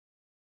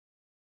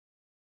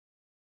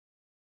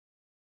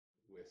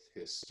with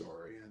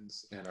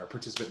historians, and our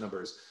participant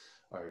numbers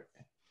are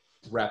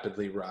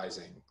rapidly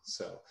rising.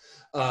 So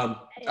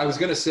I was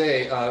going to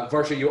say,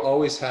 Varsha, you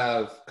always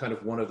have kind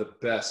of one of the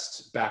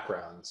best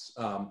backgrounds,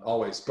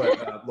 always.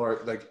 But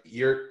Laura, like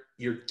you're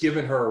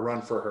giving her a run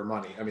for her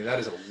money. I mean, that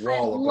is a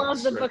wall of books. I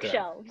love the right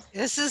bookshelves.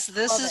 This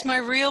is my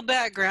real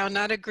background,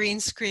 not a green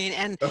screen.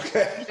 And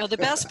Okay. the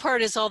best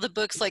part is all the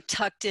books like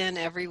tucked in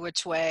every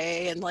which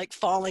way and like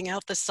falling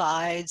out the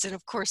sides. And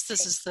of course,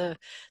 this is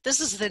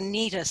the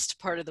neatest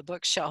part of the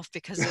bookshelf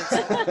because it's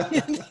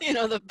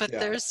but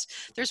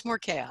there's more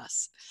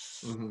chaos.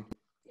 Mm-hmm.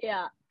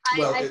 Yeah,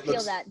 Well, I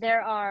feel that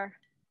there are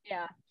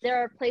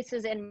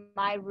places in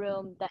my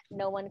room that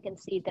no one can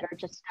see that are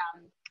just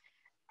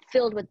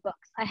filled with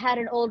books. I had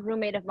an old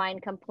roommate of mine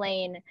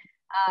complain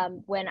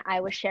when I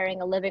was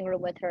sharing a living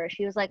room with her.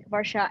 She was like,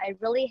 Varsha, I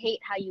really hate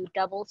how you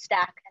double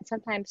stack and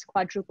sometimes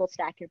quadruple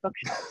stack your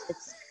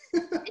bookshelves.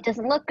 It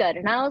doesn't look good.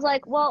 And I was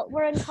like, well,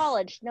 we're in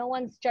college. No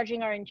one's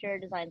judging our interior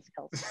design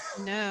skills.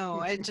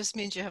 No, it just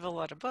means you have a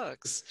lot of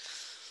books.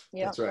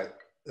 Yeah. That's right.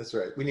 That's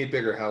right. We need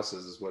bigger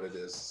houses is what it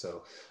is.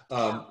 So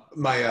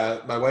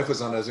my wife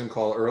was on a Zoom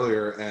call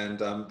earlier,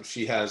 and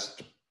she has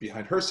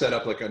behind her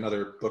setup like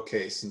another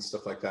bookcase and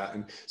stuff like that.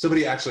 And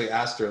somebody actually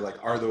asked her, like,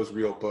 are those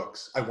real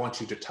books? I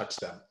want you to touch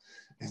them.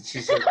 And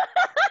she's like,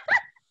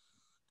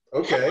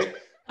 okay.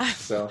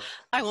 So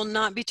I will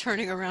not be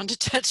turning around to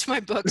touch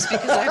my books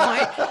because I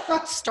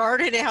might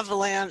start an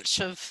avalanche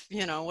of,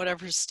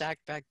 whatever's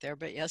stacked back there.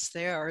 But yes,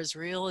 they are as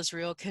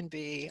real can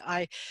be.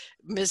 I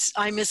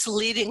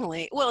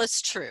misleadingly, well,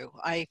 it's true.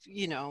 I,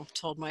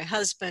 told my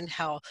husband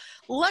how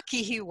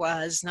lucky he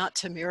was not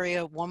to marry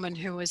a woman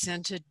who was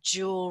into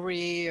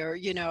jewelry or,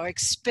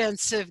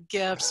 expensive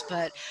gifts,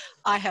 but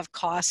I have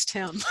cost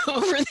him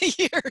over the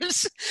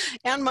years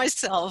and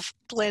myself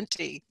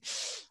plenty.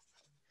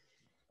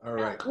 all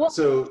right. Well,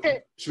 so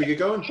should we get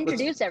going?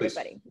 Introduce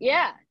everybody. Please.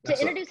 Yeah. To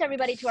Excellent. introduce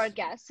everybody to our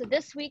guests. So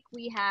this week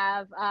we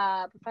have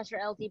Professor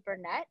L.D.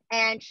 Burnett,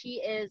 and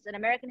she is an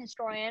American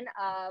historian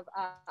of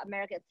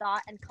American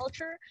thought and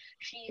culture.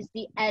 She's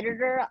the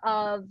editor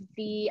of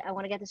the, I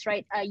want to get this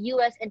right,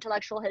 U.S.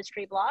 Intellectual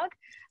History blog.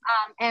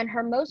 And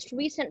her most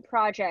recent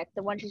project,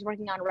 the one she's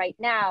working on right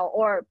now,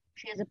 or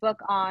she has a book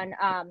on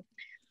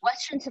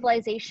Western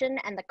civilization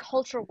and the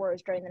culture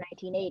wars during the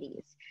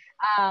 1980s.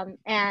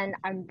 And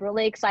I'm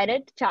really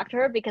excited to talk to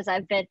her because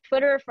I've been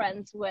Twitter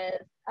friends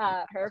with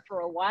her for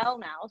a while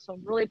now. So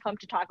I'm really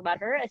pumped to talk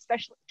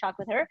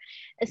with her,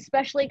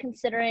 especially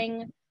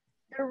considering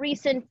the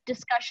recent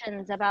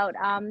discussions about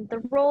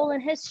the role in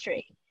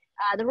history,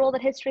 the role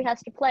that history has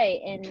to play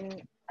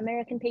in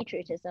American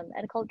patriotism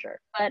and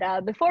culture.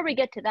 But before we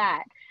get to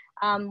that,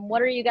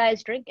 what are you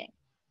guys drinking?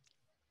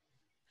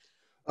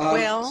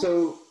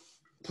 So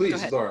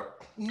please, Laura.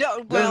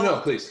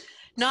 No, please.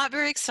 Not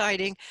very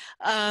exciting,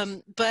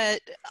 but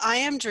I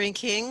am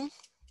drinking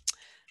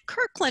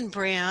Kirkland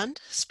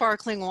brand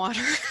sparkling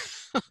water,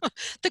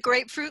 the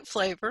grapefruit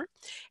flavor,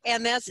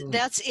 and that's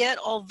it.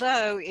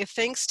 Although if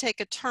things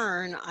take a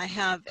turn, I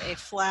have a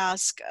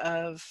flask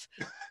of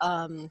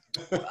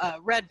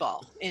Red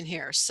Bull in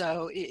here.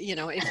 So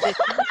if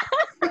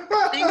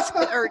things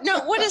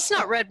what is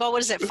not Red Bull?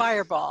 What is it?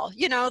 Fireball.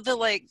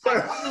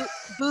 The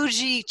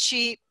bougie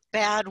cheap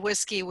bad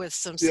whiskey with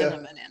some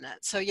cinnamon in it.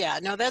 So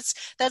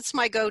that's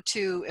my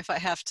go-to if I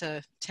have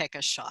to take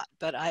a shot.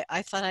 But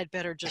I thought I'd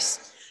better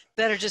just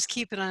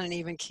keep it on an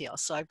even keel.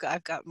 So I've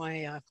got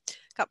my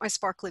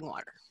sparkling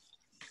water.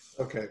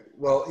 Okay.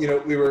 Well,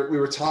 we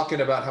were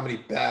talking about how many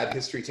bad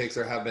history takes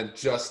there have been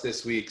just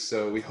this week.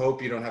 So we hope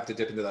you don't have to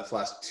dip into that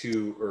flask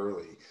too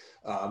early.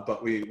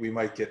 But we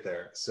might get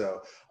there.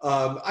 So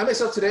I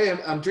myself today,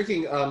 I'm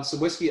drinking some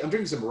whiskey. I'm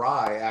drinking some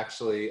rye,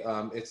 actually.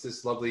 It's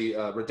this lovely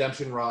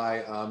Redemption rye,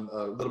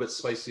 a little bit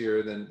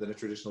spicier than a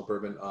traditional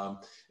bourbon.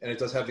 And it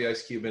does have the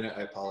ice cube in it.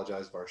 I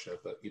apologize, Varsha,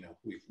 but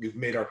we've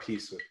made our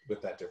peace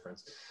with that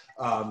difference.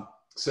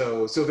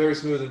 So very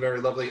smooth and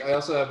very lovely. I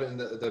also have in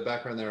the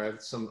background there, I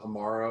have some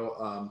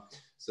Amaro.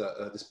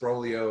 This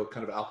Brolio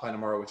kind of Alpine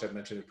Amaro, which I've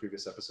mentioned in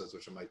previous episodes,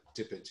 which I might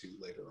dip into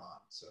later on.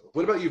 So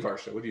what about you,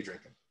 Varsha? What are you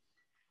drinking?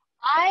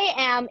 I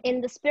am, in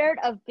the spirit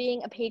of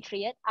being a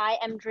patriot, I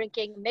am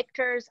drinking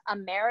Michter's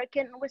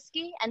American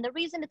whiskey. And the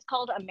reason it's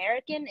called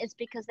American is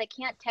because they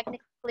can't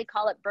technically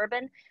call it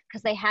bourbon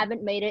because they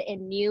haven't made it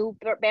in new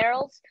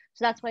barrels.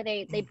 So that's why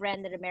they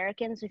brand it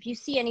American. So if you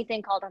see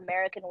anything called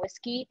American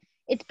whiskey,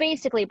 it's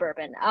basically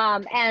bourbon.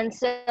 And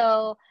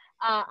so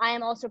I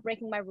am also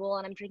breaking my rule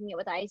and I'm drinking it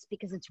with ice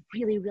because it's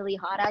really, really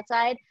hot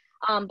outside.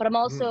 But I'm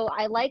also,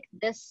 I like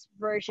this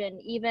version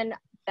even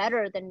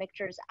better than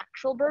Michter's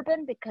actual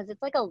bourbon because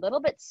it's like a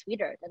little bit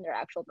sweeter than their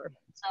actual bourbon.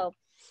 So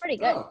pretty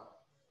good. Oh,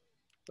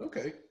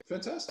 okay,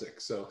 fantastic.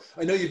 So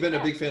I know you've been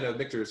a big fan of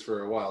Michter's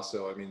for a while.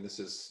 So I mean, this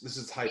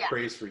is high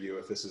praise for you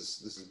if this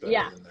is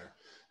better than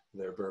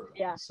their bourbon.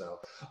 Yeah. So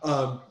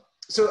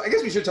so I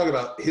guess we should talk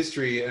about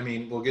history. I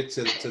mean, we'll get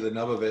to the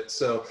nub of it.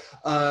 So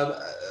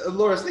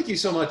Laura, thank you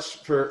so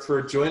much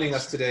for joining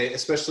us today.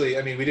 Especially,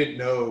 I mean, we didn't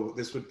know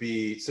this would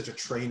be such a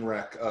train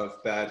wreck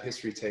of bad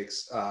history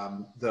takes,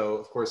 though,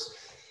 of course,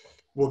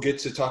 we'll get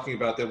to talking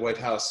about the White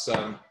House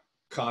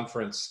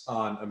conference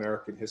on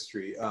American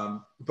history.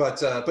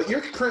 But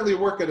you're currently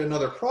working at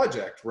another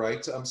project,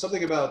 right?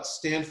 Something about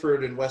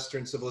Stanford and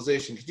Western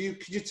civilization.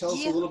 Could you tell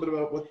us a little bit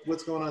about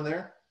what's going on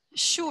there?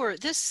 Sure.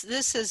 This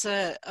is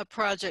a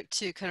project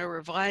to kind of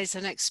revise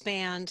and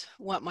expand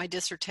what my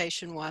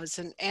dissertation was,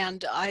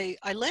 and I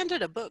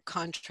landed a book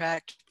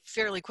contract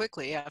fairly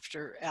quickly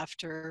after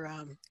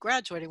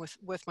graduating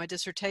with my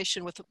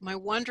dissertation with my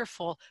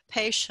wonderful,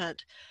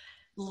 patient,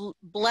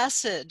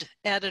 blessed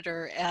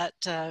editor at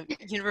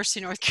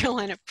University of North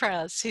Carolina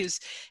Press,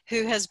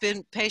 who has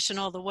been patient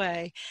all the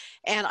way.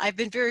 And I've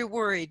been very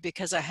worried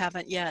because I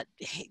haven't yet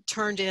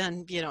turned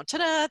in,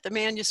 ta-da, the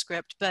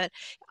manuscript, but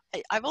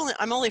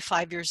I'm only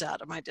 5 years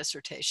out of my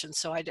dissertation,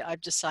 so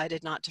I've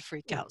decided not to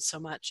freak out so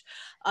much.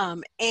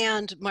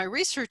 And my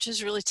research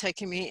is really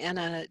taking me in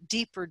a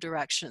deeper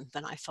direction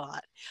than I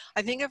thought.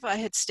 I think if I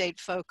had stayed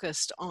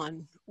focused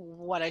on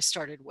what I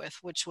started with,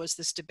 which was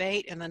this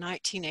debate in the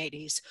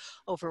 1980s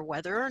over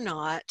whether or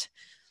not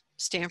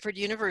Stanford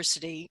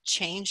University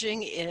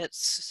changing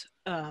its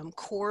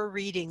core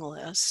reading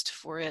list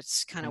for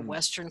its kind of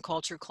Western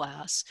culture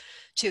class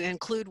to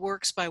include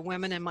works by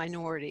women and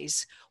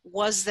minorities,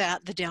 was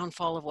that the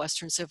downfall of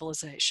Western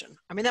civilization?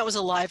 I mean, that was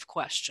a live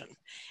question.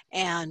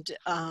 And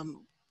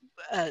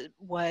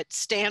what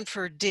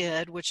Stanford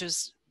did, which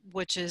is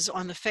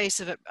on the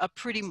face of it a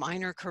pretty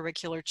minor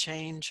curricular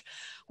change,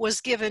 was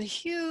given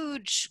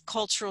huge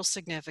cultural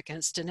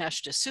significance.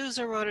 Dinesh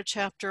D'Souza wrote a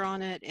chapter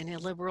on it in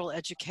Illiberal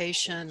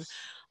Education.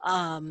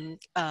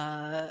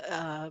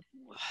 I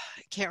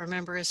can't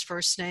remember his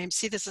first name.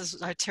 See, this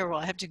is terrible.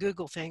 I have to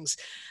Google things.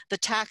 The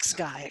tax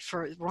guy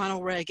for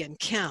Ronald Reagan,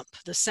 Kemp,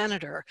 the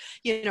senator,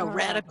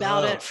 read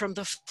about it from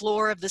the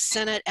floor of the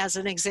Senate as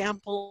an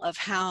example of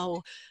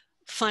how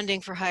funding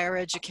for higher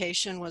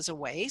education was a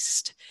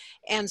waste.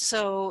 And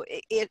so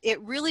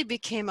it really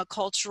became a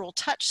cultural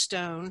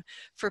touchstone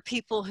for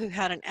people who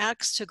had an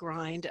axe to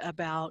grind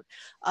about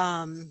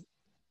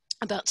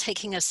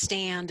taking a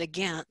stand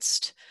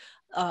against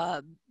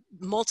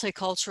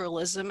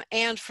multiculturalism,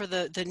 and for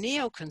the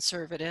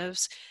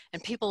neoconservatives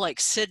and people like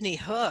Sidney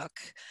Hook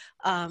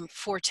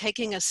for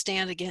taking a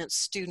stand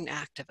against student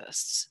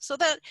activists. So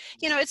that,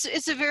 it's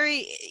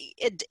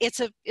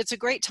a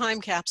great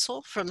time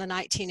capsule from the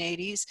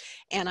 1980s,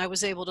 and I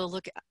was able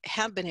to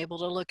have been able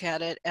to look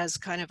at it as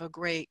kind of a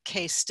great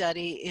case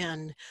study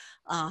in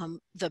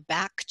the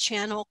back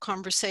channel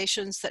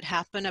conversations that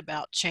happen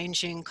about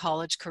changing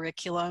college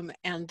curriculum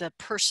and the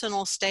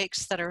personal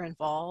stakes that are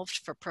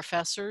involved for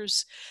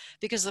professors,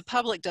 because the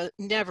public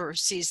never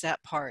sees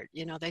that part.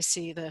 They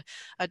see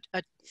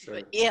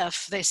Sure.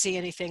 if they see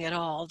anything at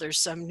all, there's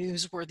some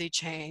newsworthy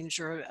change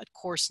or a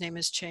course name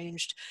has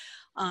changed.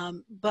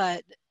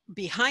 But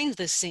behind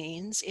the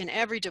scenes in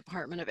every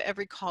department of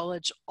every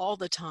college all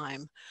the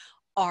time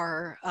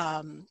are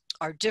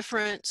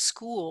different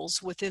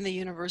schools within the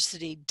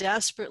university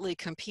desperately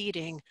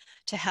competing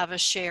to have a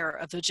share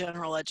of the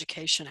general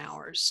education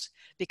hours,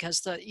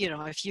 because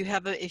if you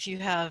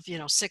have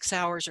 6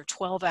 hours or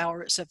 12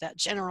 hours of that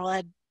general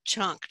ed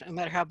chunk, no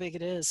matter how big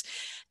it is,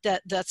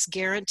 that's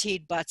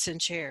guaranteed butts and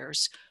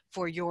chairs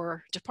for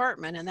your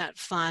department, and that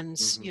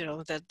funds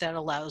that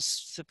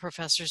allows the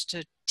professors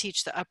to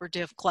teach the upper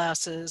div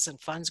classes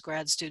and funds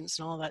grad students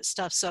and all that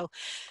stuff. So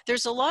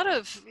there's a lot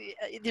of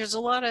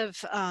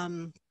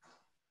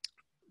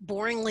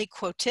boringly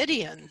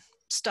quotidian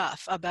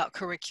stuff about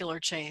curricular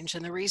change,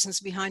 and the reasons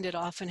behind it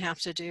often have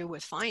to do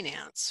with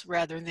finance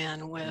rather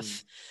than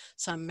with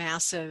some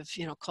massive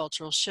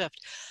cultural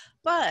shift.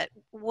 But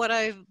what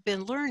I've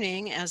been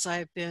learning as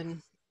I've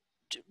been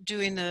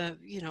doing the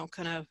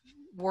kind of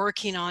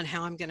working on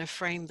how I'm going to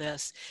frame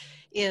this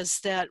is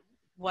that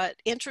what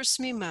interests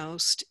me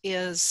most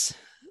is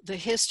the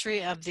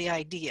history of the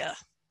idea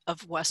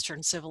of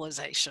Western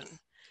civilization,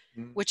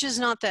 which is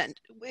not that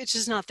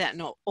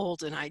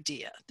old an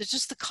idea. It's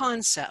just the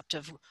concept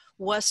of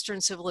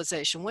Western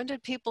civilization. When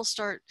did people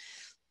start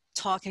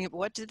talking about,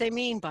 what did they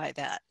mean by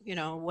that?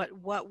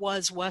 What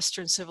was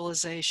Western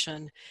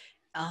civilization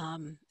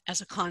as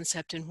a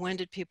concept, and when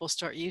did people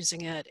start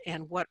using it,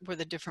 and what were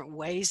the different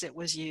ways it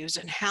was used,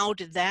 and how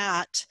did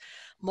that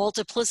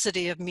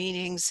multiplicity of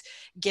meanings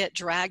get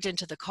dragged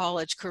into the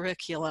college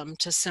curriculum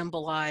to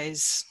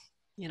symbolize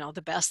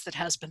the best that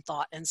has been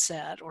thought and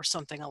said, or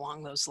something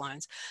along those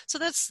lines. So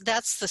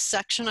that's the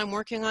section I'm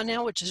working on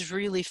now, which is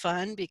really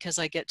fun because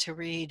I get to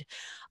read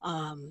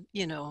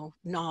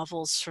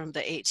novels from the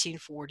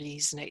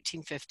 1840s and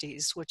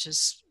 1850s, which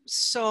is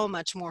so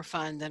much more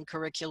fun than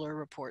curricular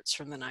reports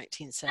from the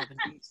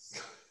 1970s.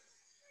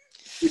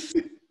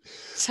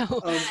 So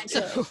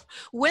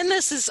when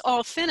this is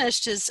all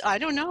finished is, I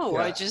don't know.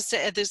 I just,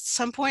 at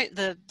some point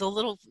the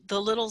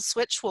little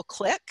switch will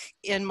click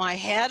in my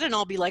head and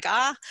I'll be like,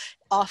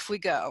 off we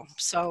go.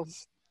 So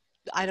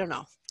I don't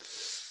know.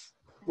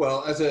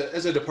 Well, as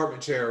a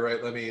department chair,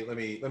 right? Let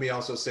me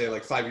also say,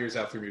 like, 5 years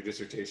out from your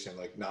dissertation,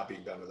 like not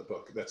being done with the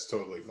book, that's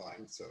totally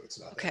fine. So it's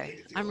not okay. That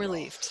big a deal I'm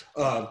relieved.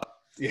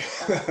 Yeah.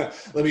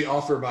 Let me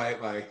offer my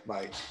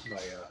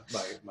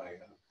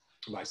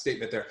my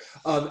statement there.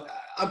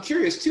 I'm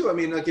curious too. I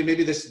mean, like, and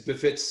maybe this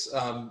befits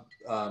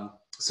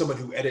someone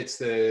who edits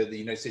the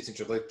United States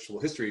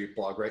Intellectual History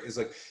blog, right? Is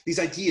like these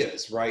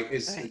ideas, right?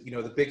 Is Right. you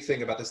know, the big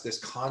thing about this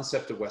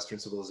concept of Western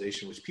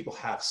civilization, which people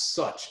have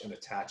such an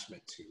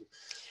attachment to,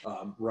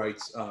 right?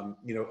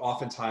 You know,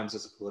 oftentimes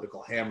as a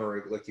political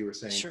hammer, like you were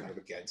saying, Sure. kind of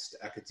against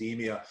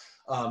academia,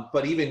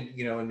 but even,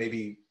 you know, and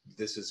maybe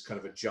this is kind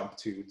of a jump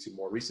to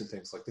more recent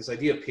things, like this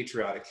idea of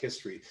patriotic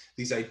history,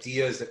 these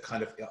ideas that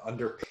kind of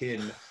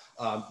underpin,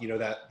 you know,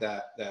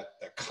 that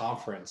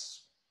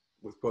conference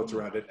with quotes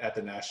around it at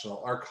the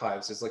National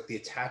Archives, is like the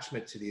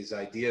attachment to these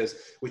ideas,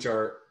 which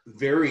are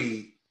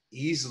very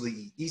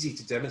easy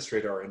to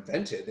demonstrate are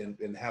invented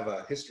and have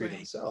a history Right.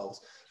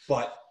 themselves,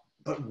 but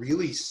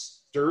really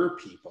stir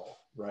people,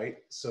 right?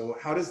 So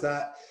how does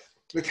that,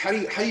 like, how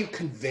do you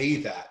convey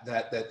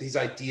that these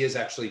ideas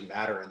actually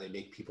matter and they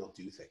make people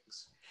do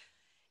things?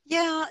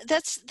 Yeah,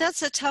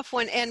 that's a tough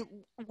one. And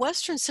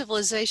Western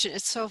civilization,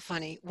 it's so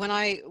funny. When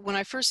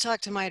I first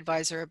talked to my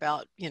advisor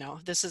about, you know,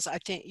 this is, I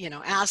think, you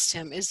know, asked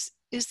him, is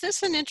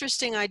this an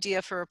interesting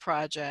idea for a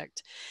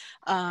project?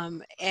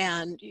 And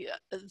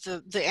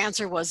the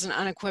answer was an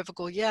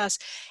unequivocal yes.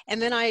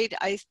 And then I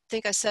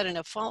think I said in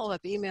a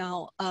follow-up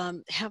email,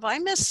 have I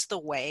missed the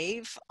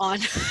wave on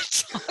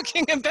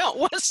talking about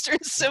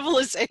Western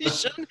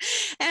civilization?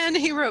 And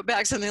he wrote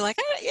back something like,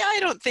 yeah, I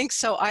don't think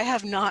so. I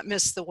have not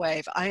missed the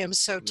wave. I am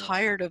so No.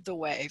 tired of the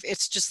wave.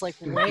 It's just like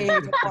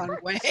wave upon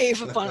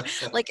wave upon,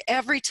 like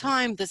every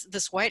time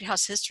this White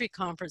House history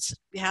conference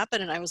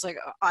happened, and I was like,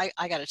 I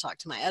got to talk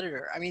to my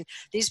editor. I mean,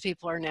 these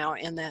people are now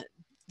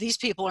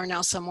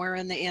somewhere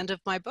in the end of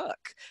my book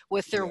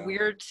with their Yeah.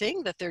 weird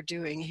thing that they're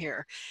doing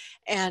here.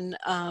 And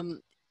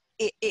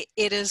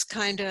it is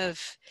kind of,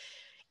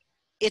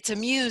 it's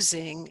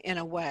amusing in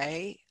a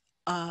way,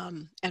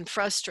 and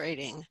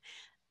frustrating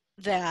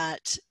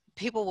that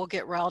people will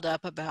get riled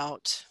up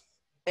about,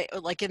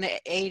 like in the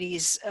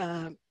 80s,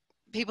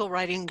 people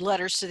writing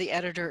letters to the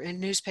editor in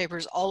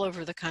newspapers all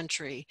over the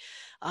country,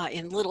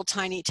 in little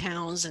tiny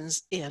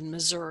towns in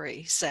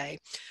Missouri, say,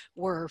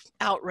 were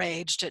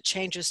outraged at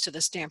changes to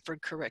the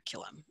Stanford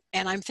curriculum.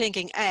 And I'm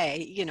thinking,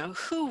 you know,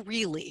 who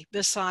really,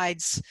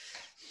 besides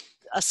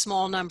a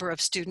small number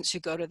of students who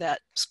go to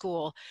that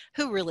school,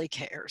 who really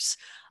cares?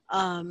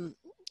 And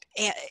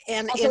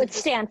Also, it's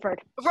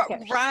Stanford. Who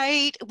cares?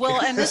 right.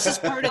 Well, and this is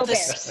part of Go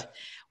this.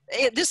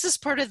 Bears. This is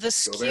part of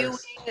the Go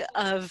Bears.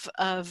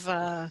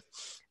 skewing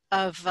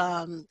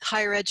of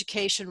higher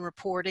education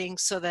reporting,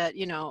 so that,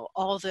 you know,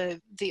 all the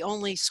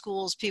only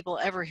schools people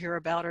ever hear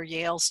about are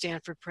Yale,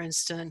 Stanford,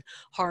 Princeton,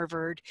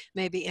 Harvard,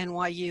 maybe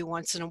NYU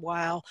once in a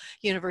while,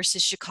 University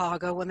of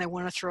Chicago when they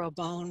want to throw a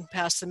bone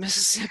past the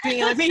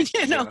Mississippi. I mean,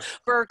 you know, Yeah.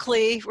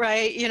 Berkeley,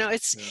 right? You know,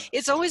 it's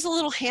Yeah. always a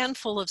little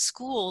handful of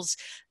schools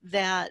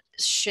that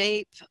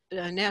shape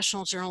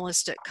national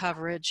journalistic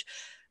coverage,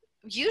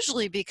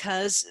 usually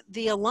because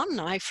the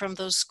alumni from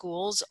those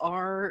schools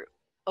are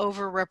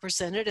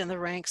overrepresented in the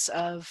ranks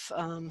of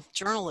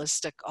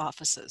journalistic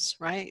offices,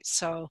 right?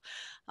 So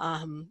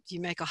you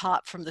make a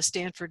hop from the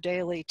Stanford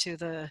Daily to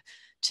the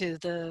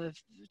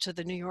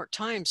New York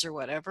Times or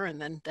whatever, and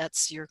then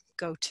that's your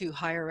go-to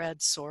higher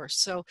ed source.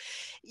 So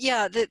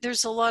yeah,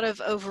 there's a lot of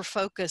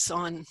overfocus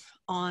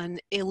on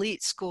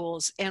elite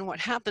schools, and what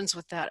happens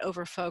with that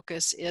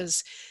overfocus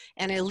is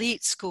an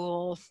elite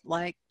school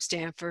like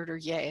Stanford or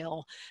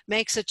Yale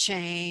makes a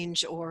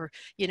change, or,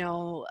 you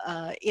know,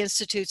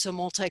 institutes a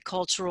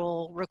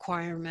multicultural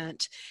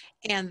requirement,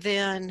 and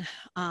then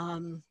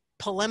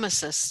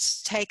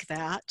polemicists take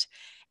that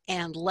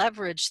and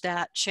leverage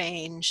that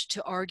change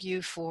to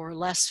argue for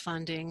less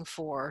funding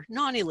for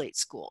non-elite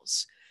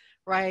schools,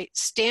 right?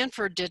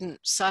 Stanford didn't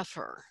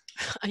suffer.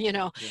 You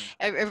know, Yeah.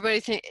 everybody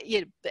think,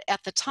 you know,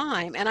 at the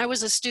time, and I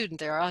was a student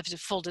there, I have to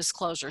full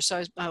disclosure, so I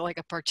was like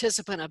a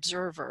participant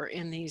observer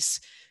in these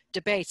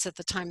debates at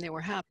the time they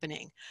were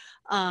happening.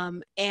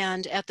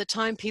 And at the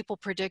time, people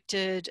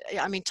predicted,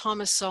 I mean,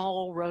 Thomas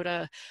Sowell wrote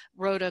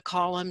a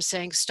column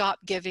saying, stop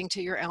giving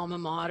to your alma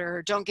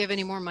mater, don't give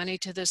any more money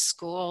to this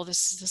school,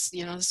 this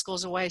you know, this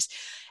school's a waste.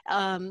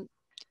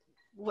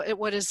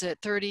 What is it,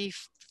 30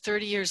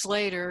 years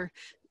later,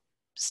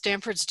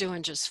 Stanford's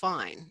doing just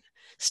fine.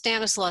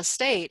 Stanislaus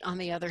State, on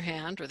the other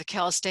hand, or the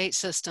Cal State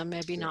system,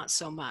 maybe not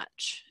so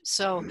much.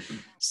 So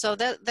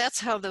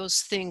that's how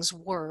those things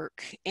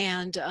work.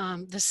 And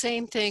the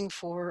same thing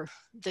for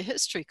the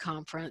history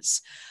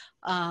conference,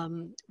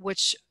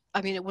 which,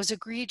 I mean, it was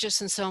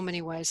egregious in so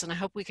many ways, and I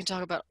hope we can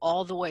talk about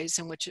all the ways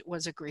in which it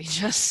was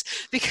egregious,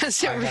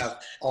 because I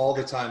have all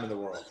the time in the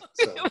world.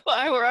 So.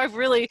 I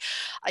really,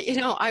 you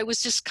know, I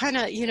was just kind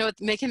of, you know,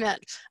 making that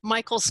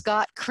Michael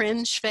Scott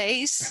cringe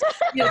face,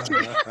 you know,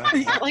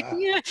 like,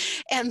 yeah.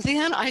 And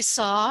then I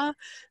saw,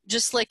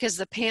 just like as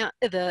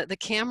the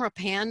camera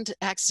panned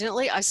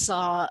accidentally, I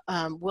saw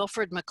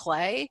Wilfred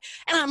McClay,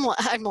 and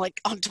I'm like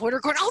on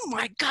Twitter going, oh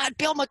my God,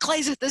 Bill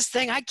McClay's at this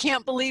thing, I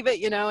can't believe it,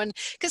 you know, and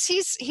because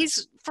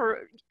he's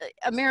for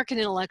American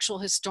intellectual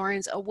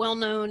historians a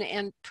well-known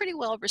and pretty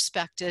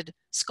well-respected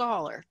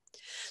scholar,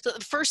 So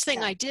the first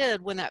thing I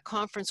did when that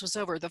conference was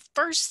over, the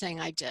first thing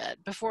I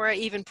did before I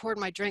even poured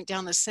my drink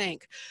down the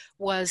sink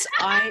was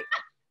I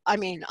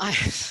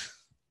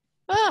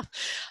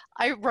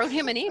wrote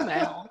him an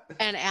email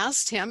and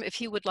asked him if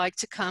he would like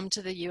to come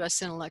to the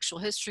U.S. Intellectual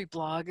History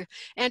blog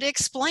and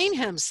explain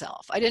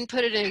himself. I didn't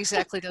put it in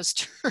exactly those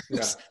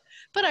terms,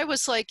 but I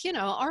was like,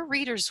 our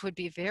readers would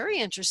be very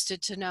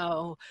interested to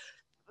know.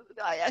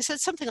 I said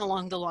something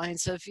along the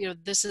lines of,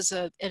 this is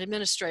an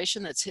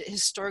administration that's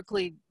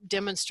historically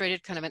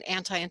demonstrated kind of an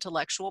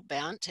anti-intellectual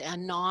bent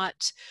and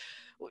not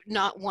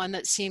one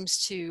that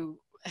seems to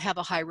have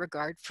a high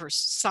regard for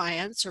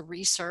science or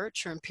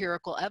research or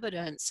empirical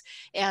evidence.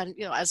 And,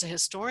 as a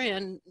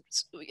historian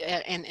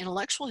and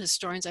intellectual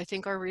historians, I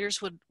think our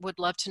readers would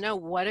love to know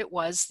what it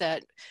was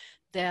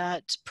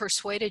that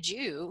persuaded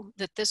you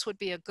that this would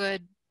be a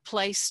good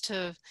place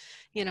to,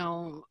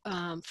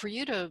 for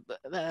you to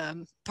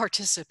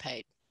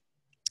participate.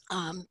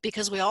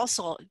 Because we all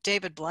saw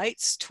David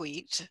Blight's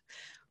tweet,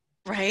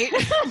 right?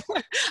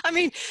 I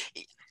mean,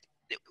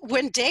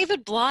 when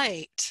David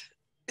Blight,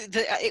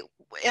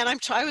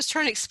 I was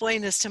trying to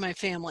explain this to my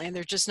family and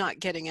they're just not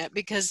getting it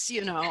because,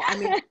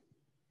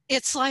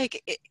 it's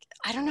like,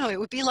 I don't know, it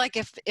would be like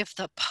if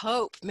the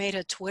Pope made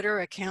a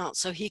Twitter account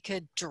so he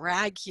could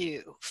drag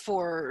you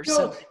for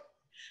something.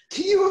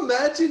 Can you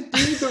imagine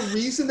being the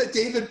reason that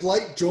David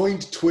Blight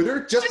joined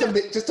Twitter just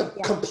to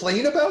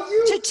complain about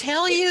you? To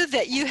tell you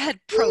that you had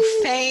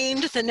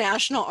profaned the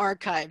National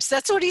Archives.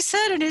 That's what he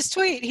said in his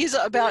tweet. He's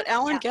about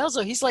Alan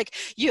Gelso. He's like,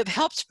 you have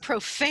helped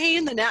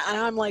profane and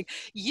I'm like,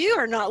 you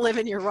are not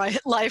living your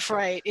life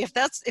right. If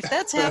that's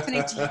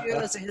happening to you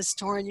as a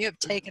historian, you have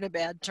taken a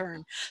bad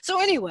turn.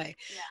 So anyway,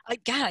 I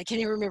can't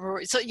even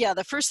remember. So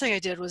the first thing I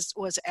did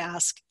was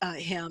ask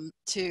him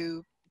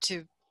to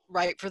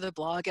write for the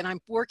blog, and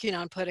I'm working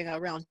on putting a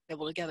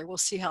roundtable together. We'll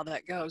see how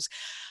that goes.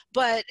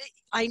 But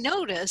I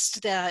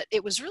noticed that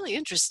it was really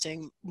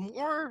interesting.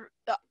 More,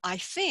 I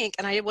think,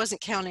 and I wasn't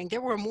counting, there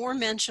were more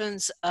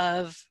mentions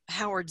of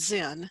Howard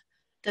Zinn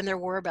than there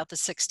were about the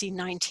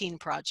 1619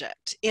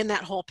 project in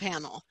that whole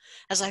panel,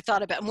 as I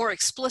thought about more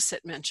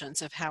explicit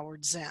mentions of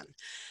Howard Zinn.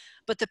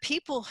 But the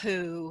people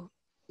who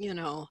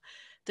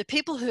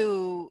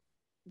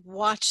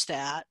watched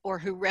that or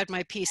who read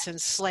my piece in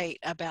Slate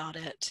about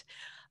it,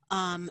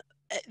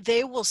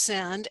 they will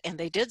send, and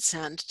they did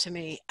send to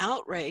me,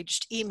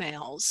 outraged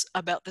emails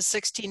about the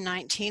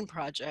 1619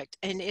 project.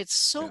 And it's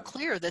so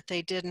clear that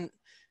they didn't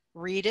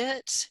read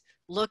it,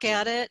 look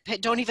at it,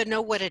 don't even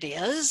know what it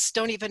is,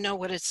 don't even know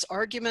what its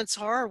arguments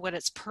are, what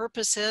its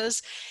purpose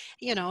is,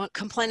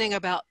 complaining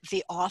about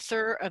the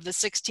author of the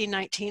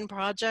 1619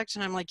 project.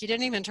 And I'm like, you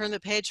didn't even turn the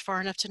page far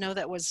enough to know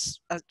that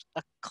was a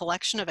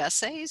collection of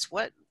essays?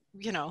 What?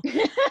 So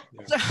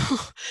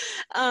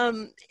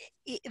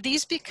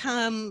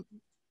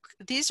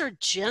these are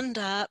ginned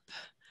up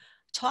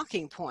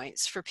talking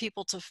points for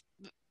people to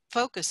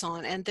focus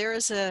on, and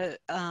there's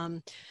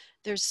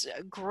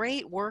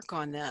great work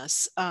on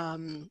this.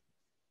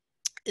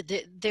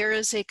 There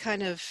is a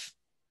kind of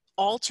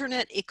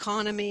alternate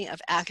economy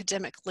of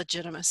academic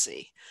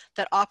legitimacy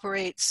that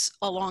operates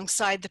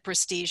alongside the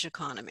prestige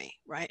economy,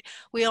 right?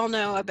 We all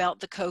know about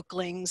the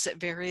Koechlings at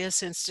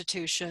various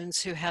institutions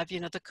who have,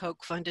 the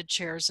Koch-funded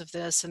chairs of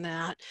this and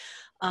that,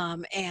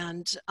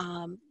 and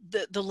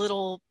the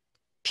little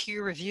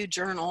peer-reviewed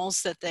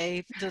journals that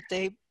they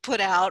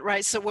put out,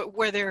 right? So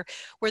where they're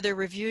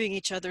reviewing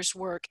each other's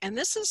work, and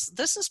this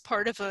is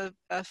part of a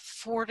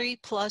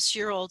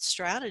 40-plus-year-old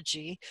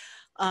strategy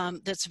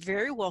that's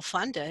very well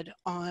funded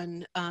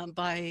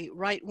by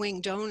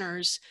right-wing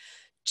donors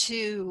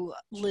to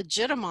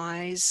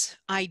legitimize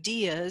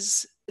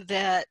ideas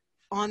that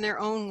on their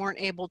own weren't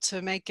able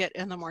to make it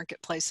in the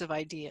marketplace of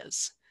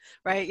ideas.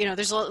 Right,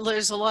 there's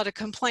a lot of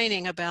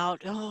complaining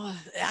about,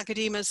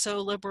 academia is so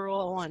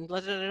liberal and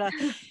blah, blah, blah,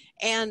 blah.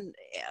 And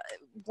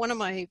one of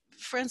my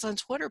friends on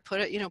Twitter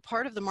put it,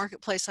 part of the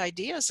marketplace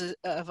ideas,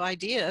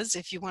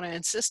 if you want to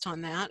insist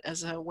on that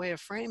as a way of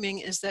framing,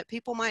 is that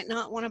people might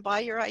not want to buy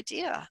your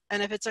idea.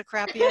 And if it's a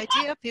crappy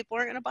idea, people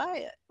aren't going to buy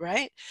it,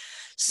 right?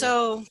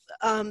 So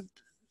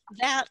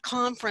that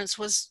conference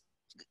was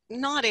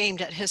not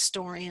aimed at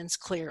historians,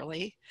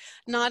 clearly,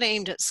 not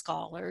aimed at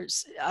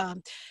scholars,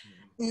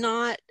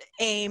 not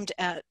aimed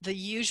at the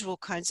usual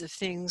kinds of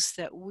things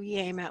that we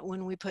aim at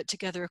when we put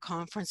together a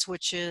conference,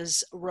 which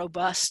is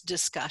robust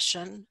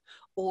discussion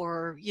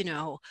or,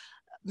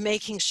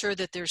 making sure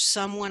that there's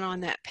someone on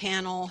that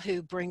panel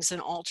who brings an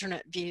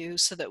alternate view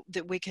so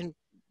that we can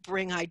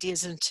bring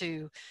ideas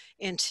into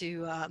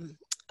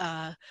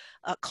a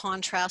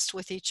contrast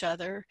with each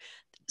other.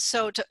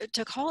 So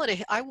to call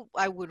it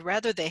I would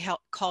rather they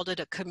called it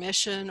a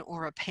commission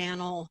or a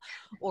panel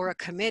or a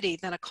committee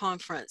than a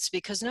conference,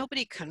 because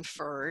nobody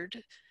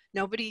conferred,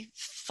 nobody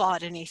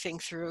thought anything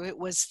through. It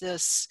was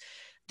this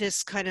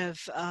kind of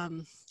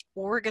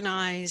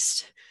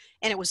organized,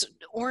 and it was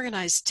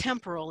organized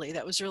temporally.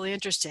 That was really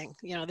interesting.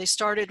 They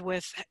started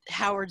with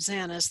Howard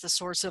Zinn as the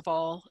source of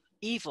all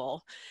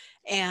evil,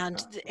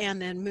 and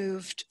then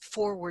moved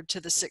forward to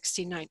the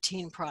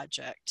 1619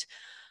 project.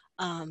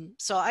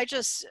 So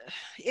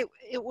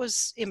it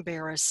was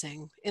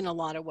embarrassing in a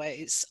lot of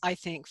ways, I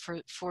think,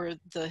 for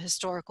the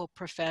historical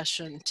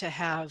profession to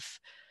have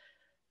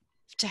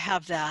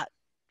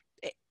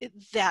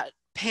that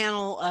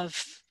panel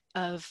of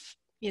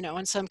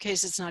in some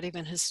cases not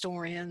even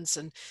historians,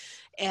 and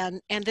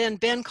then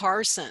Ben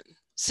Carson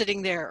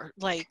sitting there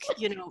like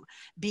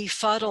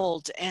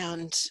befuddled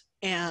and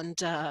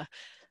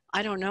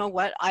I don't know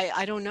what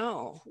I don't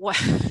know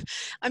what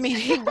I mean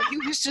he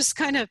was just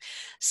kind of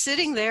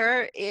sitting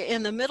there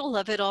in the middle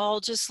of it all,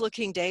 just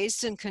looking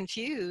dazed and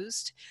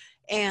confused.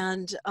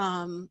 And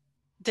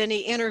then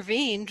he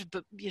intervened,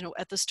 but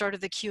at the start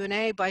of the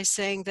Q&A, by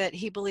saying that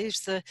he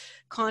believes the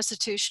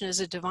Constitution is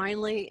a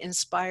divinely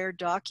inspired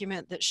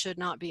document that should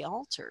not be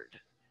altered.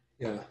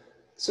 Yeah.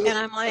 So, and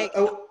I'm like,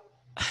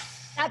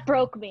 that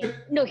broke me.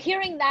 No,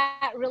 hearing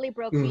that really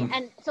broke me.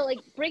 And so, like,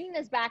 bringing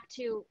this back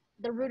to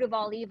the root of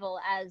all evil,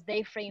 as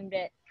they framed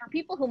it, for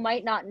people who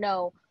might not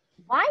know,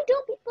 why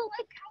don't people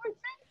like Howard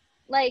Zinn?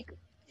 Like,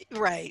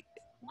 right?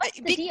 What's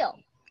the deal?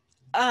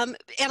 And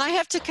I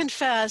have to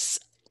confess,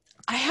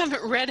 I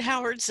haven't read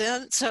Howard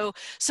Zinn, so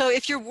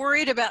if you're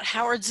worried about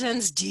Howard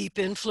Zinn's deep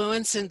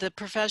influence in the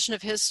profession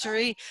of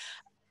history,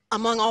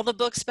 among all the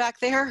books back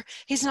there,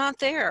 he's not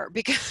there,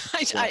 because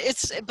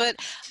but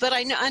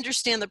I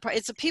understand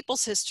it's a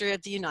people's history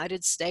of the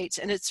United States,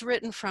 and it's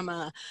written from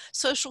a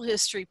social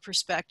history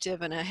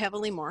perspective and a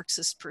heavily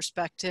Marxist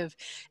perspective,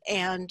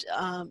 and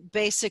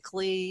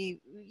basically,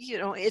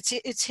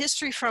 it's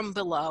history from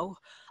below,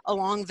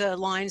 along the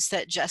lines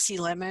that Jesse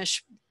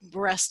Lemisch,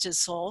 rest his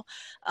soul,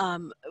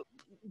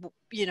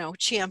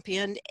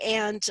 championed.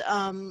 And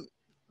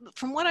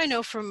from what I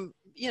know from,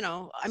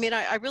 I mean,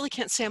 I really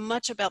can't say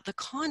much about the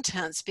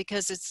contents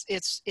because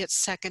it's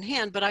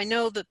secondhand, but I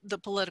know that the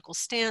political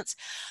stance,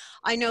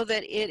 I know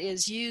that it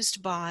is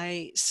used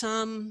by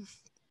some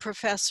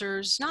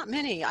professors, not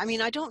many. I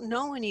mean, I don't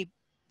know any,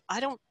 I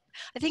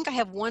think I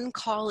have one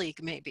colleague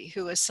maybe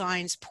who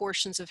assigns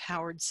portions of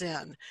Howard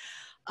Zinn.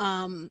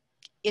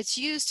 It's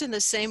used in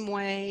the same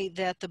way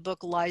that the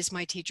book Lies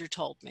My Teacher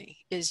Told Me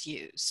is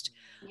used.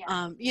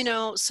 Yeah.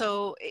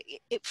 So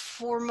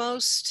for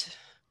most,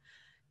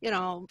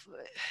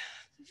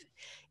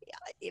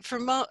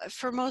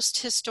 for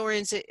most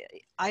historians,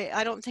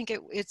 I don't think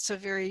it's a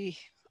very,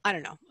 I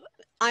don't know.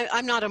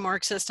 I'm not a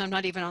Marxist. I'm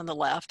not even on the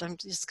left. I'm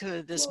just kind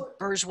of this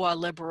bourgeois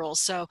liberal.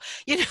 So,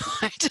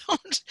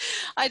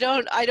 I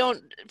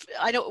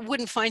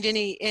wouldn't find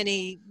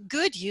any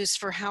good use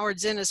for Howard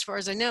Zinn as far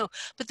as I know.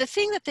 But the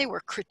thing that they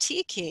were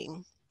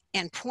critiquing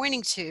and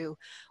pointing to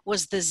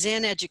was the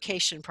Zinn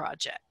Education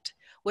Project,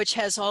 which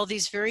has all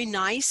these very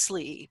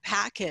nicely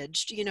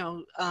packaged,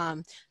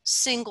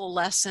 single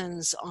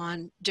lessons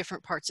on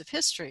different parts of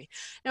history.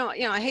 Now,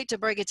 I hate to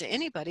break it to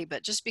anybody,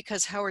 but just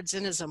because Howard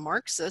Zinn is a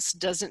Marxist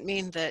doesn't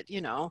mean that,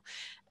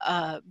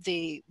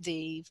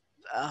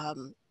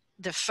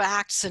 the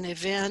facts and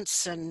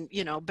events and,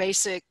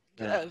 basic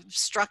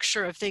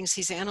structure of things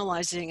he's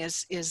analyzing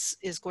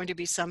is going to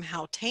be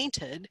somehow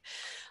tainted.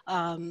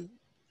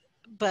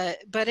 But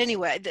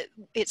anyway,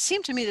 it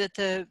seemed to me that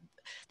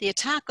the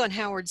attack on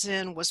Howard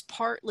Zinn was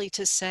partly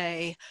to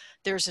say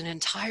there's an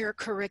entire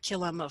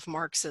curriculum of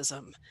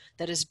Marxism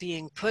that is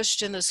being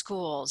pushed in the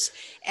schools.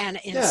 And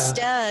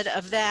instead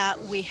of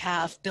that, we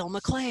have Bill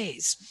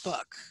McClay's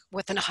book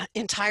with an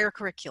entire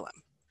curriculum.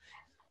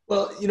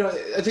 Well,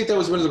 I think that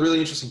was one of the really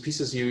interesting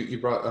pieces you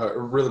brought,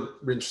 or really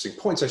interesting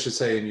points, I should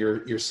say, in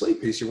your slate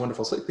piece, your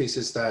wonderful slate piece,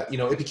 is that,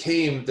 it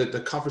became that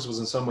the conference was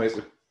in some ways,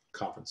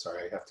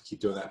 sorry, I have to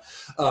keep doing that,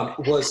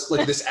 was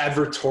like this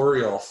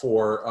advertorial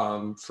for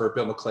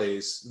Bill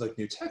McClay's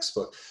new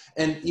textbook.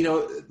 And, you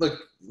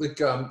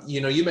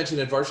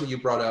mentioned, and Varsha, you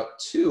brought out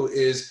too,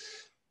 is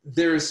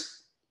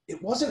it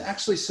wasn't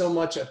actually so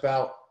much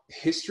about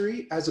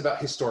history as about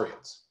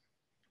historians.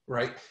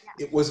 Right.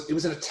 Yeah. It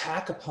was an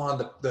attack upon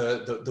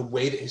the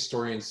way that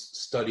historians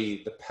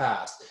study the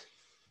past,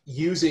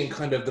 using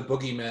kind of the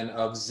boogeymen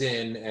of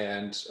Zinn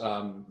and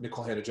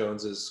Nicole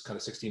Hannah-Jones's kind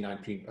of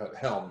 1619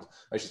 helmed,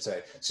 I should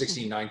say,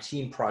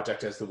 1619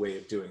 project as the way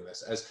of doing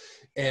this,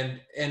 and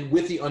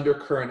with the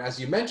undercurrent, as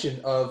you mentioned,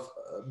 of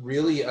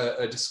really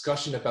a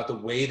discussion about the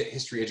way that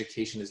history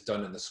education is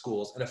done in the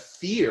schools, and a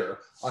fear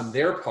on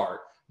their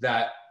part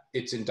that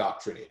it's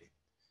indoctrinating,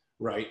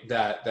 right?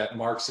 That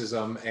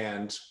Marxism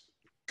and,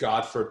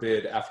 God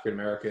forbid, African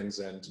Americans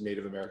and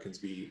Native Americans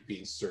be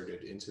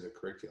inserted into the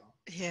curriculum.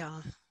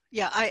 Yeah,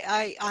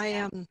 I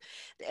am,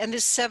 and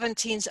this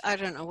I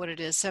don't know what it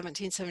is,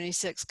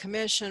 1776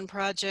 commission,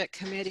 project,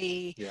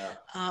 committee,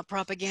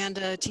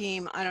 propaganda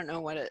team, I don't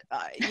know what it,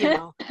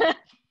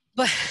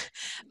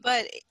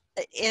 but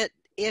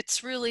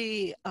it's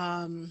really,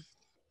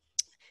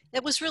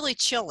 it was really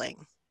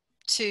chilling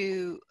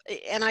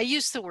and I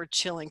used the word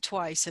chilling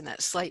twice in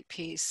that slate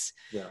piece,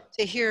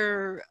 to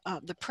hear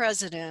the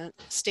president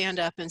stand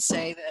up and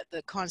say that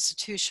the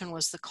Constitution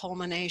was the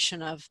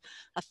culmination of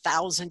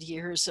 1,000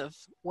 years of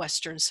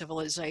Western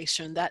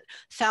civilization. That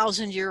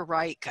 1,000-year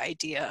Reich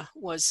idea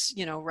was,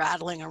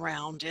 rattling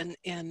around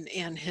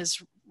in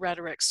his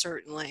rhetoric,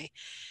 certainly.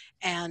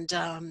 And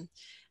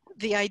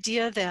the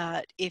idea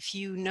that if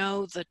you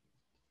know the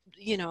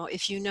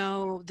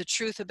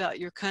truth about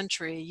your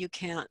country, you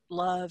can't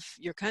love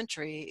your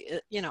country.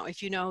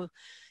 If you know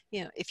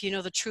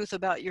the truth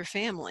about your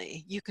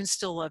family, you can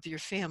still love your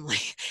family.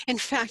 In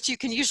fact, you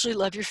can usually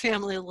love your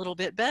family a little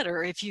bit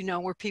better if you know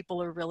where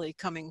people are really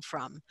coming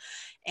from.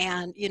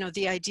 And,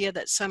 the idea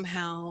that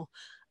somehow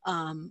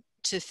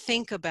to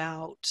think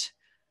about,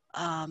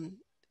 the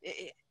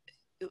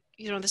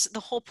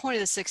whole point of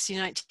the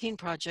 1619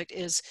 Project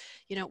is,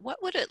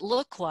 what would it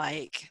look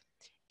like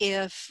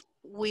if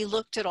we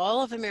looked at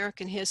all of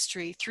American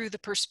history through the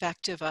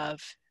perspective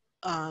of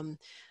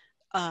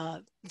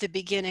the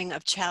beginning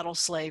of chattel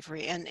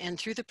slavery, and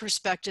through the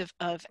perspective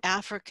of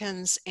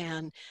Africans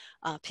and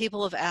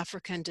people of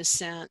African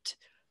descent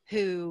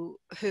who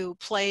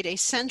played a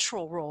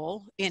central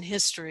role in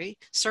history,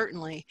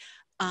 certainly,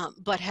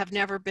 but have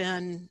never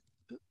been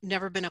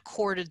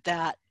accorded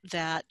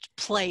that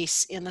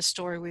place in the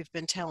story we've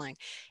been telling.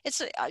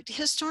 It's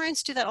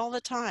historians do that all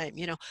the time.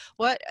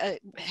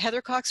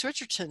 Heather Cox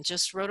Richardson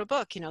just wrote a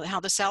book, how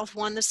the South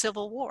won the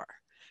Civil War,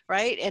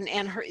 right?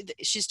 And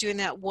she's doing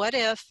that. What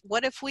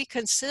if we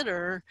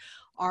consider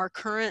our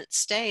current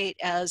state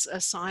as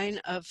a sign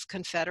of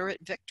Confederate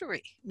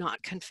victory,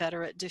 not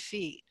Confederate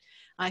defeat?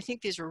 I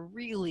think these are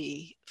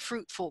really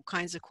fruitful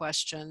kinds of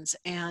questions,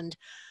 and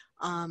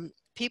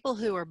people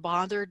who are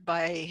bothered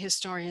by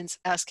historians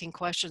asking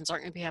questions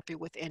aren't going to be happy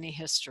with any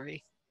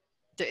history.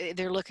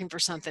 They're looking for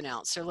something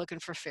else. They're looking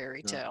for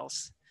fairy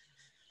tales.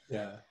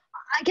 Yeah.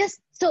 I guess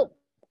so.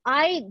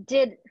 I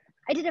did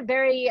a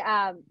very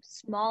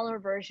smaller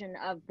version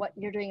of what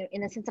you're doing,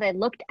 in the sense that I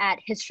looked at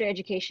history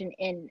education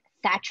in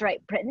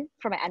Thatcherite Britain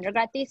for my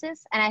undergrad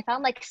thesis, and I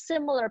found like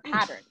similar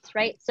patterns,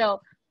 right?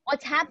 So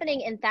what's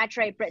happening in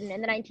Thatcherite Britain in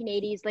the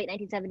 1980s, late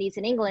 1970s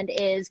in England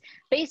is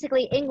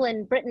basically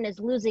Britain is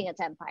losing its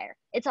empire.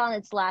 It's on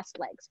its last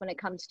legs when it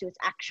comes to its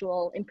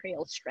actual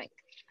imperial strength.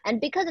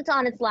 And because it's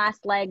on its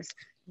last legs,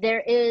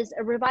 there is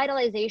a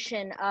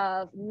revitalization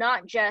of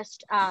not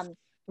just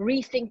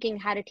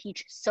rethinking how to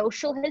teach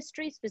social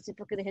history,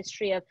 specifically the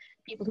history of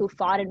people who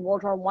fought in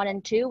World War I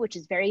and II, which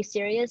is very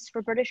serious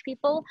for British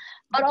people,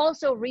 but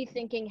also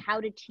rethinking how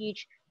to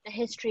teach the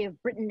history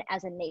of Britain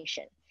as a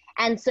nation.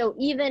 And so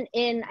even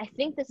I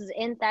think this is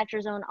in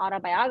Thatcher's own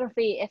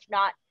autobiography, if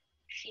not,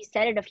 she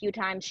said it a few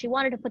times, she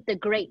wanted to put the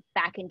great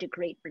back into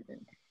Great Britain.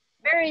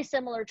 Very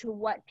similar to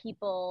what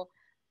people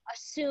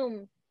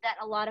assume that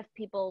a lot of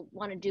people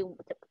want to do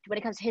when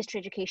it comes to history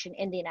education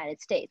in the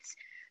United States.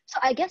 So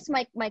I guess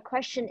my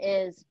question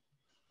is,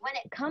 when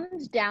it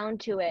comes down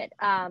to it,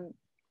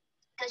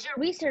 does your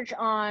research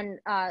on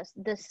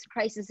this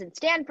crisis in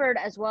Stanford,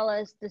 as well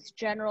as this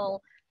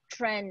general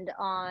trend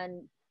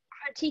on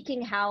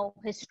critiquing how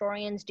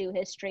historians do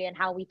history and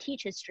how we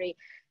teach history,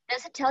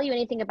 does it tell you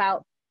anything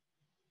about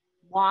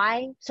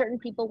why certain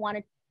people want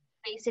to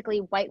basically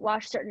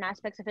whitewash certain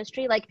aspects of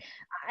history? Like,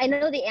 I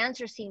know the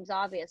answer seems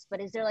obvious, but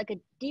is there like a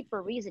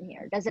deeper reason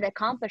here? Does it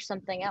accomplish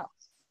something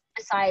else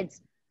besides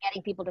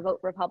getting people to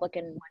vote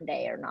Republican one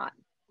day or not?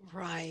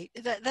 Right.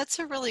 That's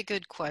a really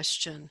good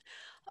question.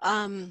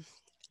 I'm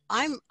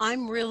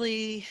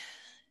really,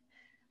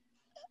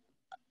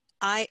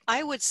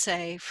 I would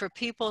say, for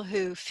people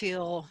who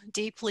feel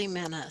deeply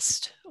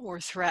menaced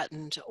or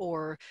threatened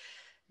or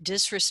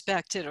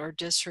disrespected or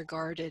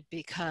disregarded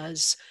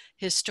because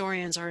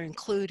historians are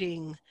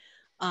including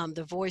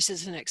the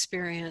voices and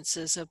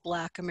experiences of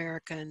Black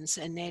Americans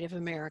and Native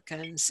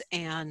Americans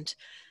and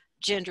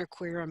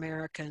genderqueer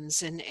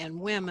Americans and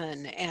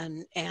women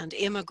and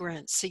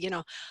immigrants.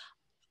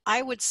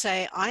 I would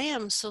say, I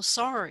am so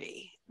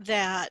sorry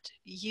that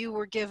you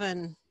were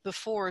given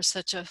before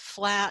such a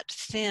flat,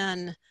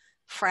 thin,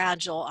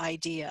 fragile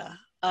idea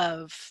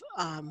of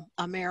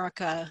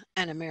America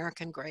and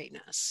American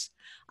greatness.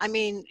 I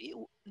mean,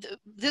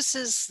 this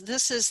is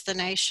the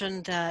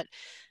nation that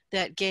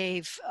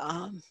gave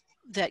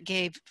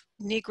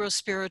Negro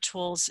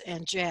spirituals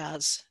and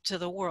jazz to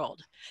the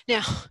world.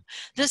 Now,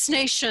 this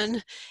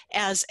nation,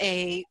 as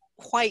a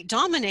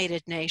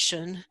white-dominated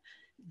nation,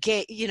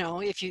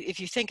 if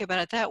you think about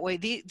it that way,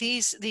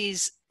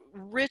 these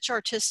rich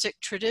artistic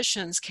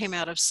traditions came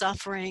out of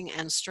suffering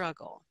and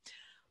struggle,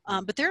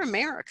 but they're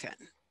American,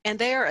 and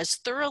they are as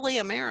thoroughly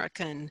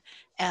American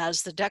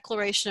as the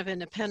Declaration of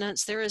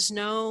Independence. There is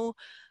no,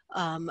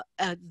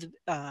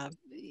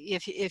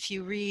 if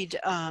you read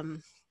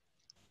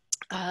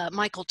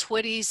Michael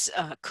Twitty's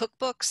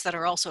cookbooks that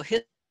are also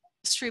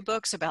history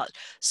books about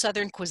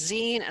Southern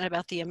cuisine and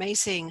about the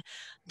amazing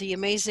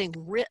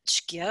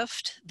rich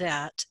gift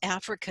that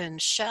African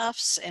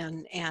chefs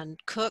and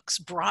cooks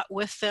brought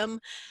with them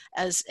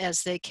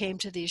as they came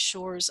to these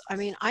shores. I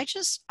mean, I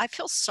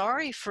feel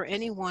sorry for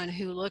anyone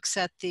who looks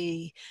at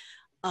the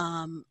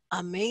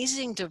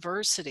amazing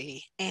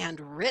diversity and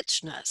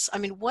richness. I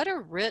mean, what a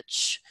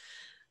rich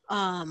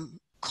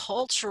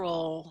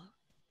cultural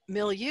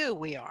milieu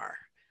we are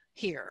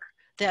here.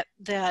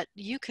 that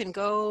you can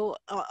go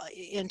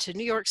into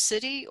New York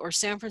City or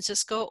San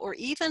Francisco or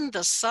even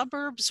the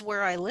suburbs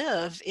where I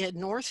live in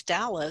North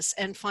Dallas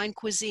and find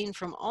cuisine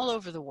from all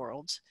over the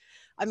world.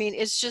 I mean,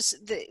 it's just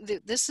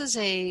this is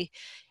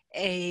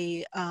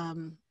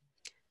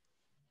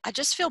I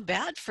just feel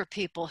bad for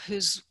people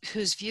whose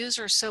views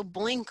are so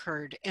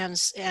blinkered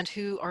and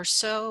who are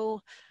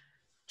so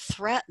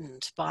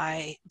threatened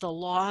by the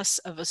loss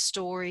of a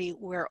story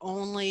where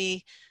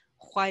only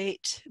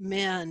white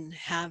men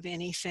have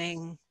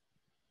anything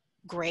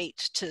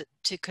great to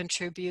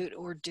contribute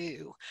or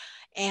do.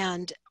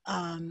 And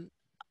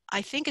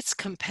I think it's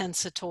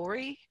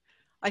compensatory.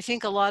 I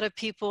think a lot of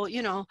people,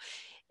 in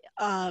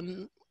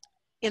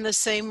the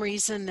same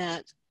reason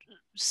that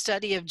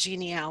study of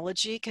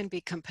genealogy can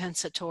be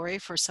compensatory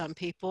for some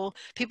people.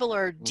 People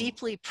are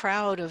deeply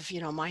proud of,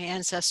 my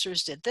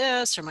ancestors did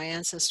this, or my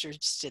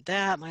ancestors did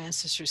that, my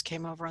ancestors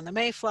came over on the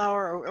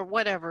Mayflower, or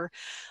whatever.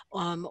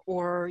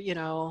 Or,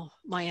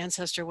 my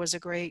ancestor was a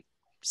great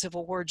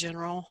Civil War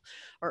general,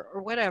 or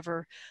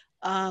whatever.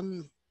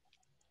 And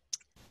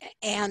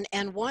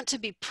want to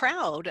be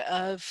proud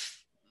of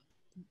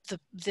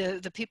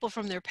the people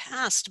from their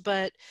past.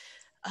 But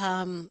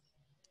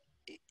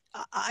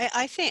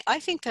I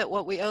think that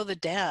what we owe the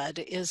dead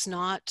is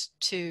not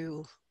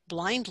to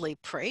blindly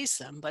praise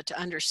them, but to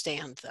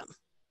understand them,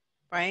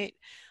 right?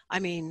 I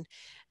mean,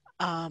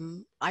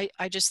 I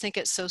just think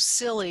it's so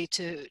silly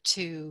to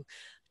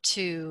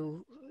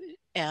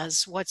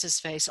as what's his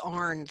face,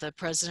 Arnn, the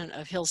president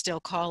of Hillsdale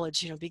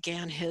College,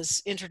 began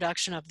his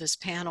introduction of this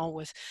panel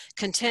with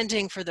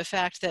contending for the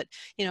fact that,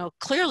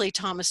 clearly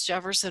Thomas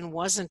Jefferson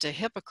wasn't a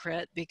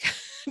hypocrite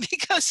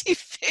because he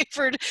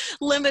favored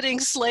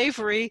limiting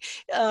slavery,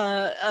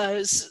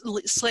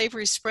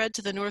 slavery spread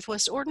to the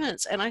Northwest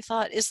Ordinance. And I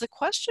thought, is the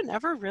question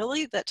ever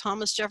really that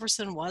Thomas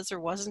Jefferson was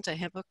or wasn't a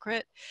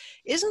hypocrite?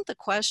 Isn't the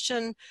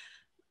question,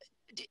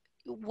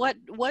 what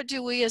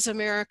do we as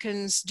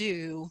Americans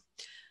do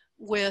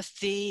with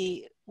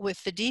the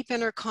deep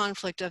inner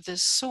conflict of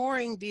this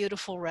soaring,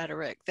 beautiful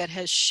rhetoric that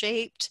has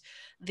shaped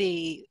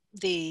the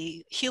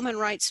human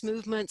rights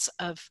movements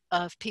of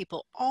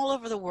people all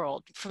over the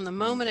world from the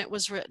moment it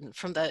was written,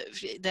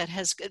 that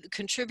has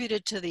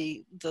contributed to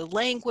the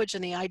language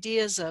and the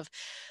ideas of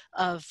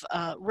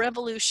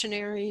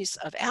revolutionaries,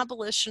 of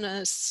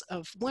abolitionists,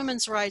 of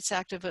women's rights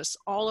activists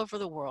all over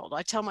the world.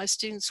 I tell my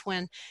students,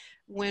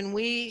 when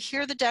we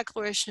hear the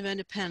Declaration of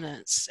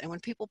Independence and when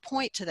people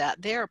point to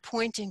that, they're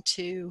pointing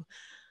to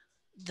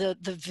the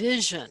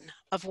vision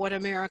of what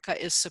America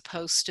is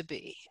supposed to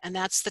be. And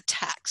that's the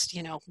text.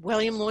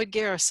 William Lloyd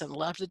Garrison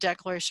loved the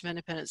Declaration of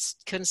Independence,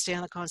 couldn't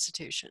stand the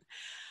Constitution.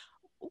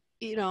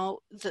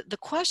 The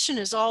question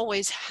is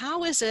always,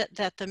 how is it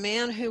that the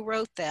man who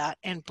wrote that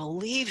and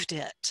believed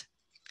it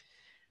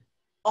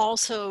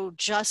also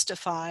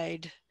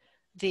justified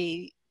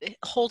the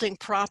holding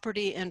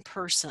property in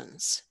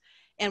persons?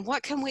 And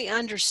what can we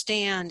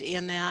understand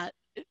in that,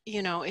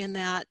 in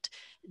that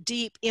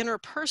deep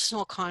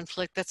interpersonal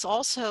conflict that's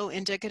also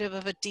indicative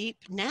of a deep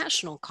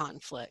national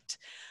conflict?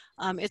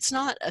 It's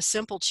not a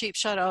simple cheap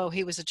shot, oh,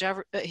 he was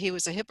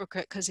a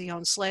hypocrite because he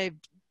owned slaves,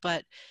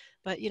 but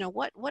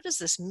what does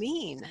this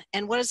mean?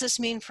 And what does this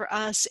mean for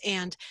us?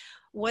 And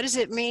what does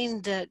it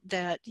mean that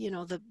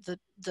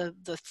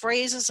the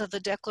phrases of the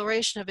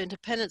Declaration of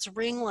Independence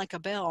ring like a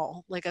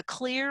bell, like a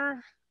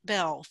clear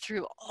bell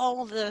through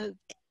all the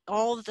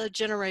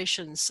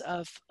generations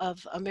of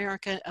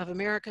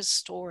America's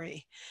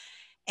story?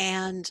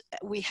 And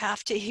we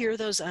have to hear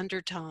those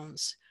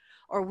undertones,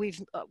 or we've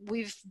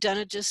done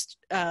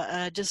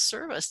a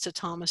disservice to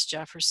Thomas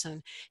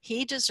Jefferson.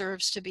 He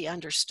deserves to be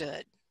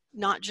understood,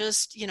 not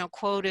just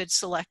quoted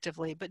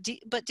selectively,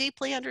 but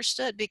deeply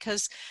understood,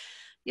 because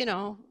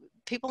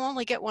people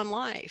only get one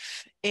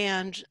life.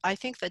 And I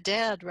think the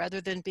dead, rather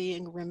than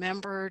being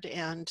remembered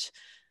and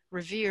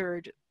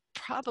revered,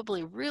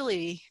 probably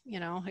really,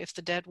 if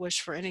the dead wish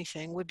for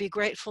anything, would be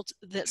grateful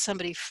that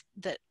somebody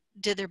that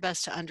did their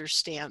best to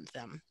understand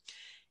them.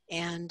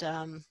 And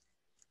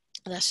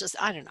that's just,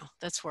 I don't know,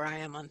 that's where I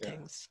am on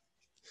things.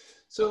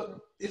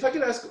 So if I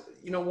could ask,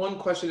 one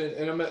question,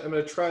 and I'm going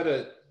to try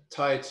to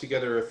tie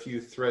together a few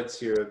threads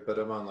here, but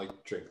I'm on like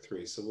drink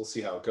 3, so we'll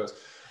see how it goes.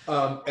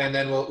 And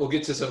then we'll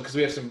get to some, because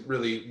we have some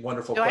really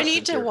wonderful questions. Do I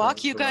need to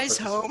walk you guys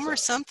home or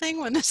something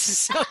when this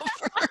is over?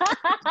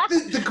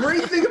 The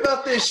great thing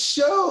about this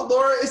show,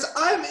 Laura, is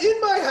I'm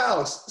in my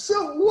house,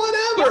 so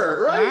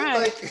whatever, right? All right.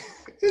 Like,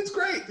 it's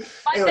great.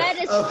 My bed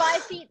is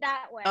 5 feet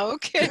that way.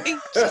 Okay.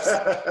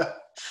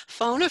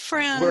 Phone a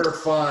friend. We're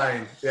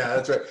fine. Yeah,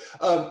 that's right.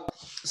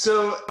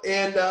 So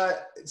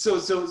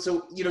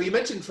you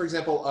mentioned, for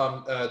example,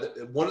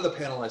 one of the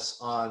panelists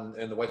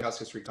in the White House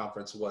History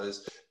Conference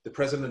was the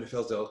president of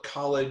Hillsdale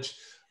College.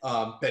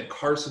 Ben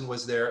Carson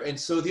was there, and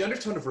so the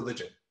undertone of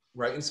religion,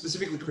 right, and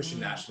specifically Christian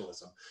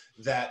nationalism,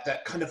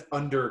 that kind of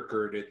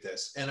undergirded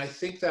this. And I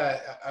think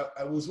that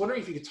I was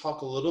wondering if you could talk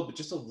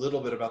just a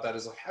little bit about that.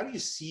 Is like, how do you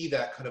see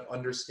that kind of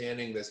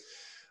understanding this,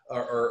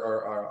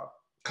 or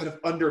kind of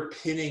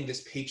underpinning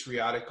this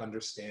patriotic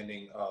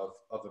understanding of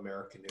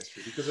American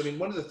history. Because I mean,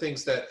 one of the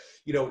things that,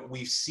 you know,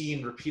 we've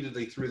seen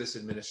repeatedly through this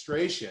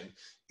administration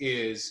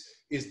is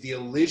the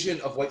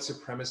elision of white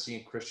supremacy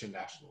and Christian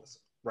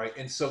nationalism, right?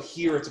 And so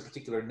here it's a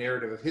particular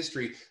narrative of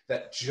history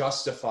that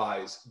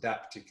justifies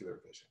that particular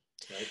vision,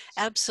 right?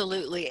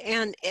 Absolutely.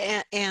 And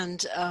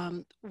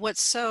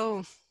what's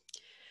so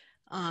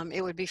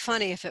it would be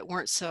funny if it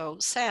weren't so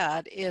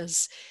sad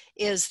is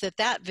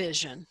that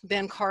vision,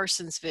 Ben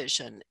Carson's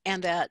vision,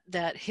 and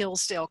that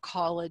Hillsdale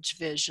College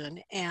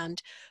vision,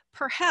 and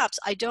perhaps,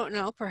 I don't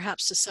know,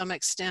 perhaps to some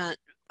extent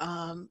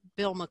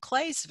Bill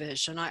McClay's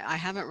vision. I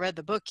haven't read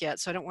the book yet,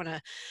 so I don't want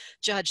to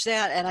judge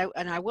that.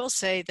 And I will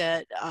say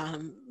that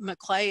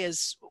McClay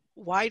is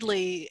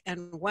widely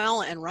and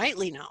well and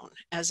rightly known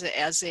as a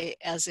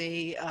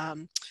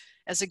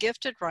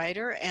gifted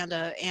writer and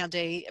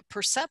a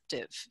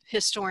perceptive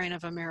historian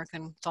of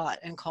American thought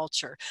and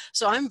culture.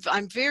 So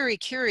I'm very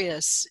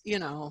curious, you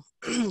know,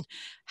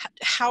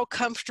 how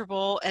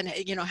comfortable and,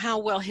 you know, how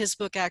well his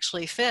book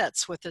actually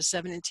fits with the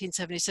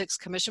 1776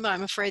 Commission, but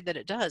I'm afraid that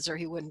it does, or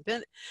he wouldn't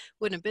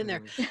have been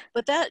there.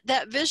 But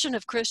that vision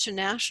of Christian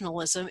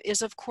nationalism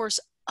is, of course,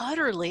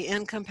 utterly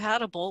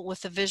incompatible with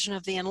the vision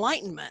of the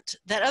Enlightenment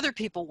that other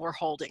people were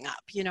holding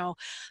up. You know,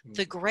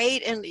 the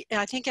great, and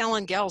I think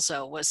Alan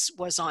Gelzo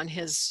was on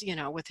his, you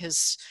know, with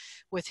his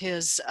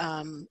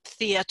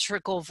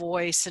theatrical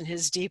voice and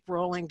his deep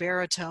rolling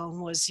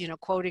baritone, was, you know,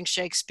 quoting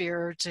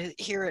Shakespeare to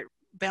hear it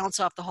bounce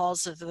off the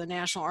halls of the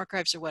National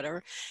Archives or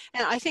whatever.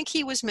 And I think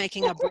he was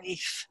making a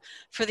brief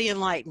for the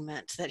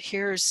Enlightenment, that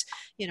here's,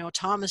 you know,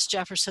 Thomas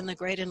Jefferson, the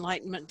great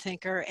Enlightenment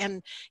thinker. And,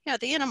 you know, at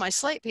the end of my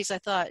slate piece, I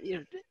thought, you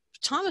know,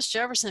 Thomas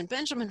Jefferson,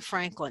 Benjamin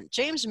Franklin,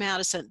 James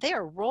Madison, they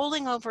are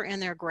rolling over in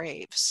their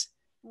graves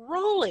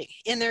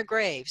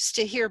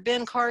to hear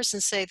Ben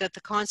Carson say that the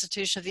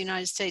Constitution of the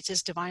United States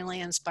is divinely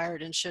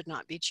inspired and should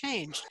not be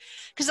changed.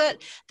 Because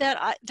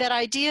that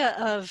idea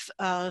of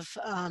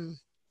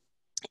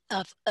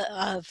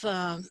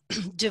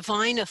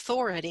divine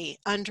authority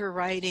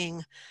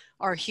underwriting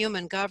our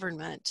human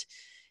government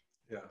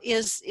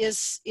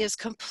is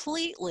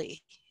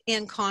completely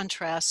in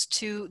contrast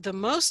to the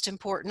most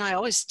important, I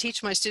always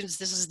teach my students,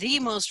 this is the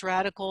most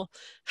radical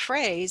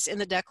phrase in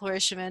the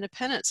Declaration of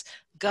Independence.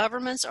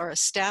 Governments are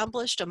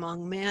established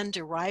among men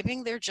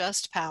deriving their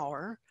just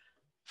power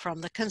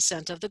from the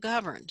consent of the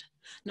governed.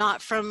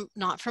 Not from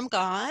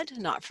God,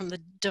 not from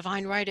the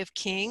divine right of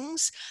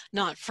kings,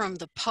 not from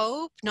the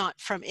Pope, not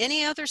from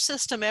any other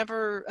system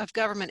ever of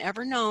government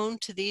ever known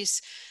to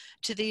these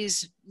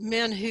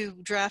men who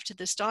drafted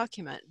this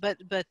document, but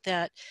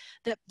that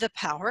the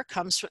power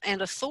comes from,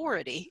 and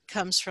authority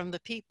comes from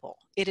the people.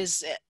 It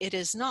is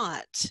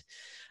not.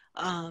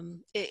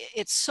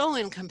 It's so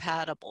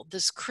incompatible,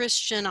 this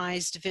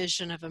Christianized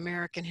vision of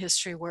American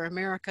history, where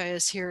America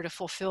is here to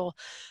fulfill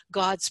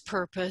God's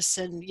purpose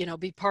and, you know,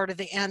 be part of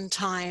the end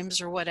times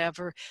or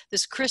whatever.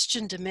 This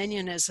Christian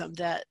dominionism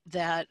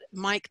that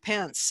Mike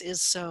Pence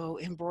is so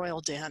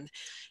embroiled in,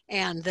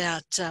 and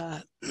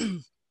that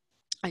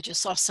I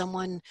just saw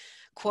someone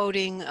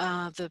quoting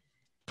the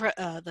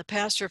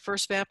pastor of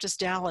First Baptist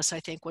Dallas, I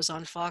think, was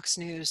on Fox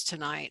News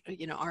tonight,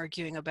 you know,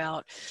 arguing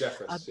about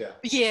Jeffress,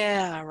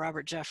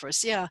 Robert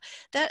Jeffress. Yeah,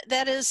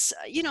 that is,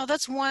 you know,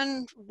 that's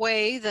one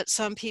way that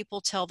some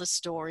people tell the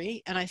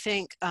story, and I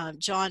think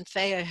John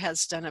Fea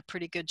has done a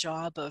pretty good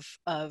job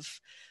of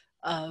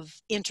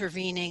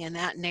intervening in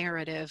that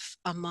narrative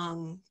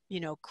among, you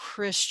know,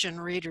 Christian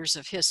readers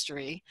of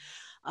history.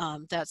 I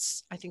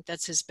think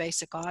that's his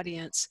basic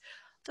audience.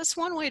 That's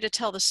one way to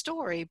tell the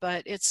story,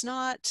 but it's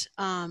not.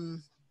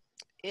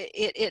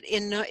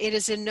 It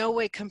is in no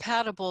way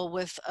compatible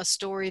with a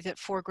story that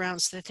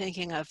foregrounds the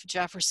thinking of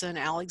Jefferson,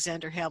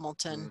 Alexander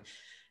Hamilton,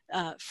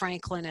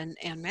 Franklin,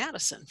 and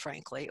Madison,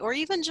 frankly, or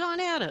even John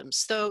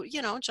Adams. Though,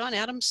 you know, John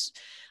Adams,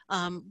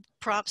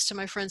 props to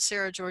my friend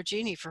Sarah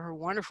Giorgini for her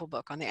wonderful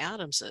book on the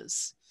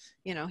Adamses.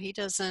 You know, he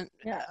doesn't.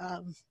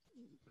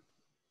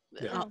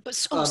 But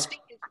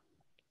speaking.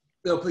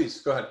 No, please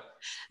go ahead.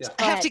 Yeah.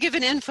 I have to give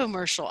an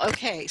infomercial.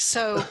 Okay,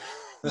 so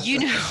you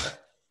know,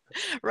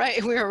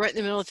 right, we were right in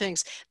the middle of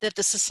things, that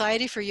the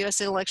Society for U.S.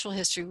 Intellectual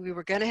History, we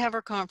were going to have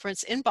our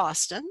conference in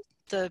Boston,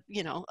 a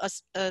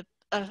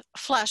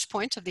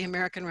flashpoint of the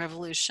American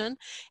Revolution,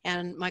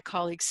 and my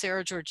colleague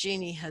Sarah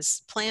Giorgini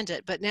has planned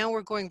it, but now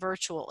we're going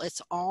virtual.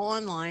 It's all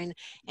online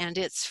and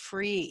it's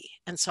free.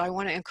 And so I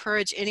want to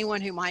encourage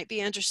anyone who might be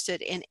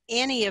interested in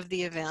any of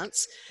the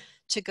events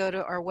to go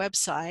to our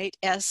website,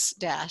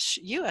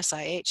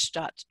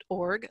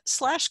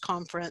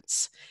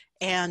 s-usih.org/conference,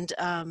 and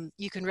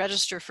you can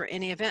register for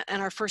any event.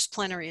 And our first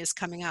plenary is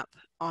coming up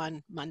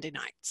on Monday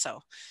night. So,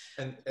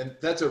 and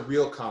that's a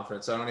real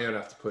conference. I don't even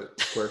have to put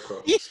scare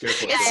quotes.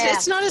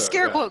 It's not a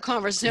scare quote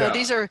conference. No,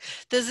 Yeah.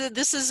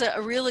 This is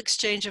a real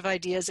exchange of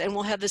ideas, and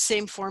we'll have the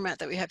same format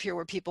that we have here,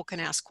 where people can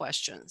ask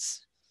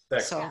questions.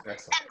 Excellent. And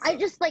I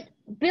just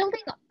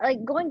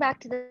going back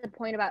to the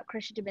point about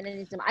Christian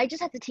dominionism, I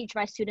just had to teach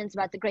my students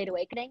about the Great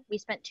Awakening. We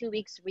spent 2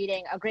 weeks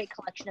reading a great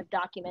collection of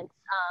documents.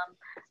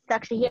 It's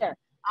actually here.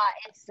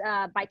 It's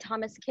by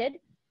Thomas Kidd,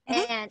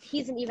 and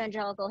he's an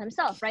evangelical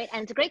himself, right?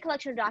 And it's a great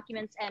collection of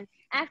documents. And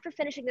after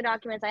finishing the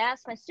documents, I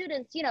asked my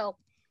students,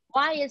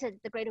 why is it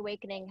the Great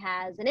Awakening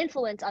has an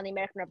influence on the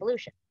American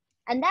Revolution?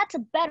 And that's a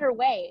better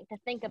way to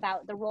think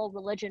about the role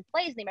religion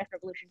plays in the American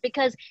Revolution,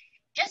 because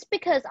just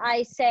because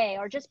I say,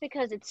 or just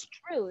because it's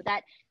true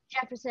that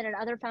Jefferson and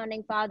other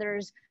founding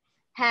fathers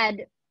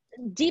had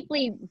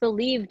deeply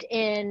believed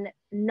in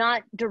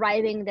not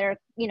deriving their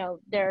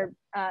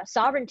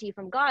sovereignty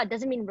from God,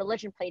 doesn't mean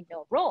religion played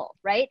no role,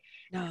 right?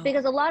 No.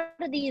 Because a lot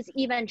of these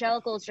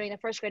evangelicals during the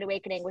First Great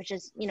Awakening, which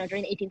is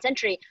during the 18th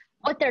century,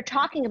 what they're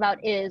talking about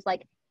is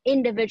like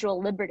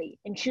individual liberty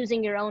and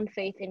choosing your own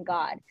faith in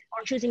God,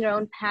 or choosing your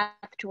own path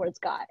towards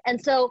God.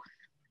 And so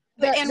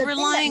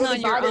relying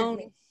on your own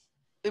me,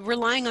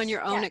 relying on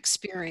your own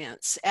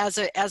experience as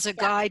a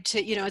guide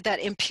to that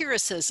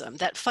empiricism,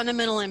 that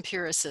fundamental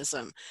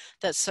empiricism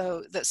that's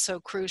so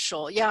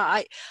crucial.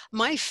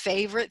 My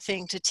favorite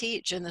thing to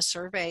teach in the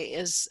survey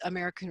is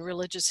American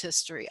religious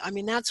history. I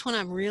mean, that's when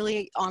I'm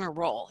really on a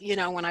roll,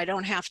 when I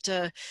don't have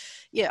to,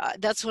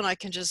 that's when I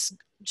can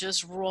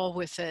just roll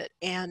with it.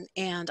 And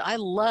I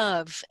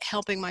love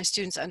helping my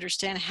students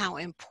understand how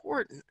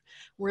important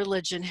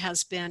religion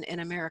has been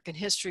in American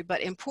history, but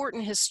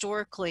important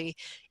historically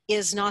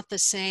is not the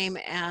same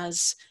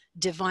as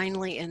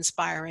divinely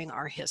inspiring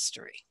our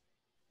history.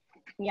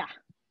 Yeah,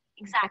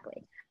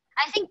 exactly.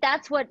 I think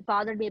that's what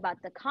bothered me about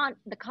the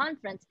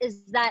conference,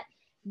 is that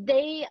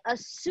they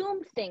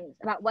assume things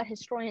about what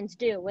historians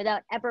do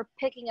without ever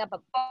picking up a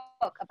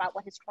book about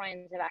what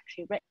historians have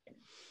actually written.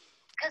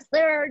 Because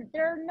there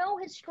are no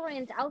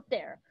historians out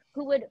there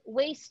who would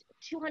waste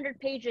 200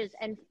 pages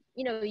and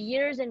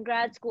years in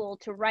grad school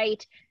to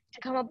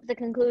come up with the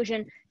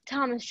conclusion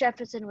Thomas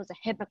Jefferson was a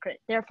hypocrite.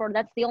 Therefore,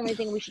 that's the only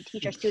thing we should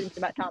teach our students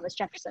about Thomas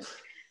Jefferson.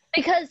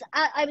 Because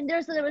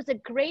there was a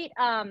great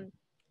I'm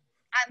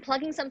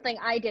plugging something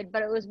I did,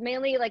 but it was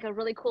mainly like a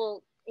really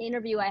cool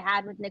interview I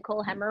had with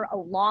Nicole Hemmer a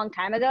long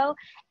time ago.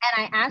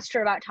 And I asked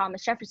her about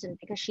Thomas Jefferson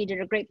because she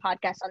did a great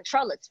podcast on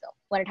Charlottesville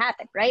when it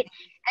happened, right?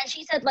 And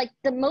she said, like,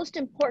 the most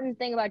important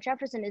thing about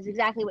Jefferson is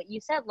exactly what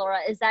you said, Laura,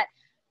 is that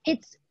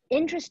it's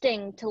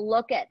interesting to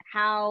look at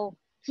how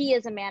he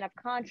is a man of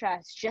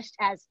contrast, just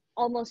as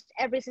almost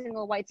every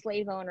single white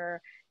slave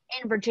owner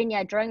in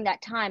Virginia during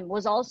that time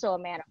was also a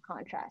man of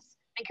contrast,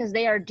 because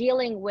they are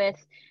dealing with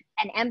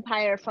an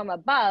empire from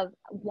above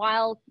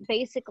while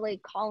basically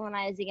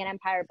colonizing an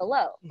empire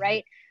below,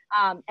 right?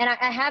 And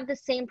I have the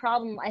same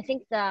problem. I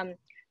think the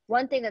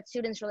one thing that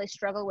students really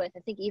struggle with, I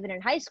think even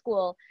in high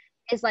school,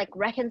 is like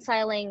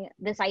reconciling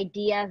this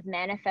idea of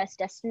manifest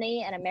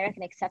destiny and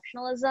American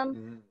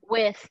exceptionalism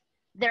with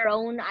their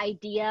own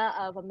idea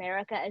of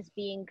America as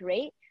being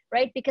great,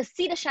 right? Because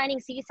see the shining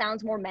sea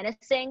sounds more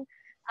menacing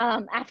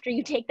after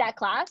you take that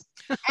class.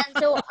 And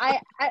so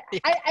I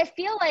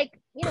feel like,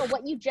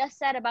 what you just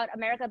said about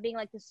America being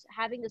like this,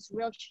 having this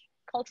real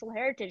cultural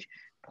heritage,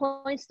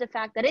 points to the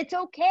fact that it's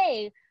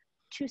okay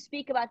to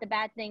speak about the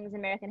bad things in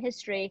American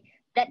history.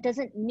 That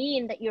doesn't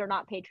mean that you're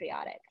not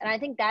patriotic. And I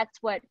think that's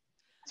what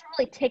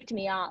really ticked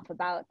me off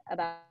about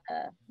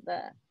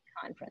the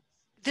conference.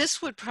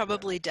 This would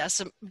probably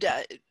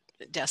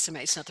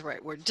decimate's not the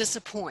right word,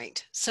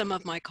 disappoint some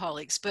of my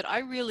colleagues, but I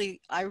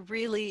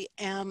really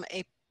am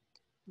a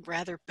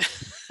rather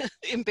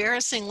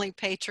embarrassingly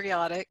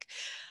patriotic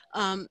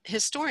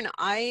historian.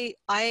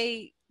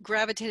 I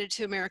gravitated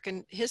to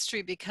American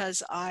history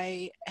because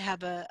I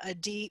have a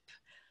deep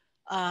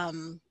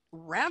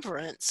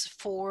reverence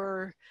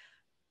for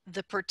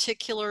the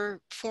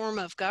particular form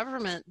of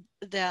government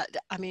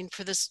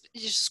for this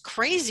just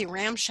crazy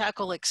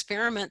ramshackle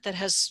experiment that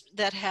has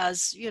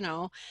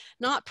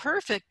not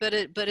perfect,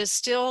 but is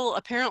still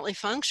apparently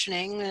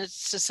functioning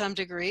to some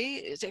degree.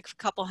 It's a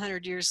couple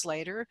hundred years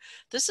later.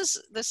 This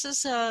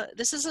is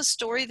a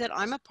story that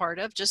I'm a part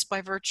of just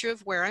by virtue of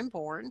where I'm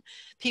born.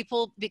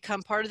 People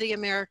become part of the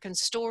American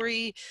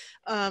story,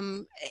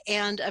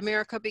 and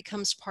America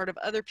becomes part of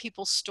other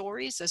people's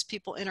stories as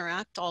people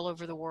interact all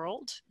over the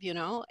world,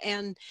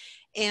 and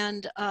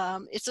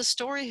it's a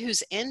story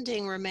whose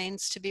ending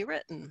remains to be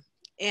written.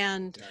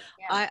 And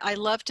I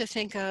love to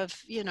think of,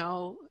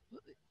 the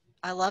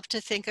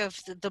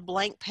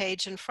blank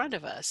page in front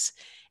of us.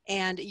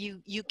 And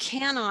you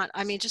cannot,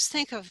 just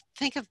think of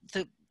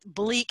the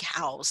Bleak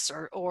House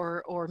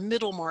or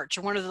Middlemarch,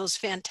 or one of those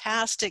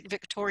fantastic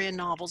Victorian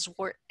novels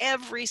where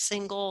every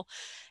single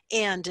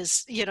end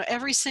is,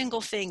 every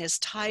single thing is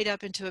tied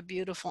up into a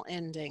beautiful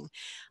ending.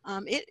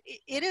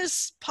 It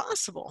is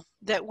possible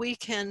that we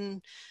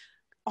can,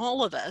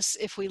 all of us,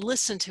 if we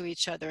listen to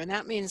each other, and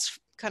that means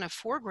kind of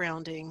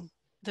foregrounding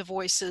the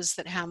voices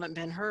that haven't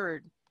been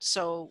heard,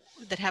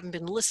 that haven't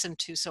been listened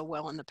to so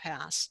well in the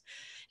past.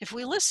 If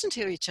we listen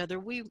to each other,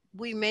 we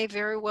may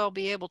very well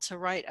be able to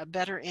write a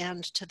better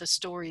end to the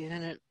story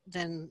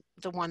than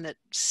the one that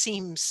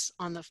seems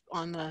on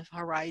the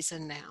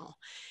horizon now.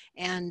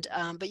 And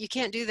but you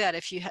can't do that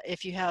if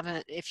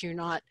you're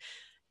not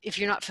if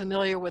you're not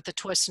familiar with the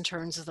twists and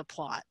turns of the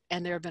plot,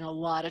 and there have been a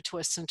lot of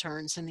twists and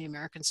turns in the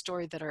American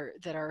story that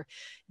are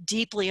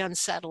deeply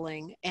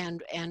unsettling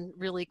and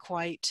really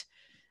quite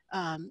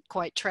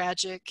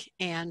tragic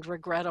and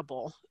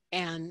regrettable.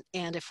 And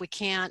if we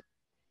can't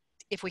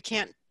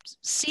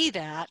see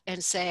that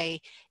and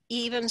say,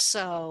 even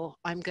so,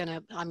 I'm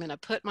gonna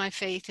put my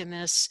faith in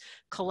this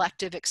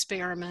collective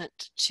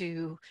experiment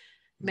to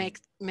make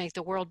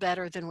the world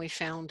better than we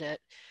found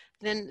it,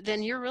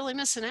 then you're really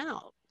missing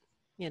out,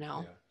 you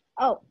know. Yeah.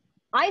 Oh,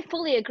 I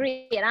fully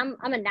agree. And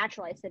I'm a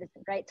naturalized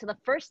citizen, right? So the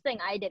first thing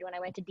I did when I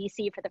went to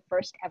DC for the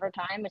first ever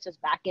time, which was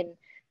back in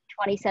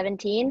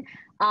 2017,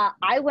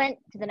 I went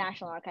to the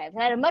National Archives.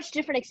 I had a much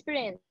different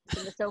experience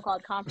than the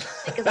so-called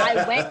conference, because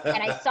I went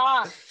and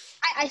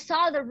I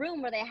saw the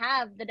room where they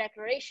have the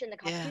Declaration, the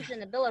Constitution,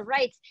 the Bill of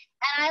Rights,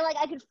 and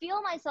I could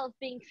feel myself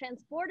being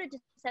transported to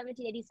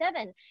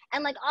 1787.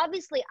 And like,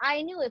 obviously,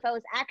 I knew if I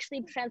was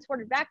actually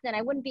transported back then,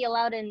 I wouldn't be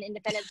allowed in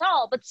Independence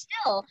Hall. But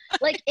still,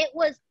 like,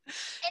 it's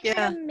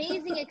an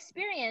amazing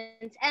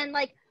experience. And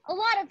like, a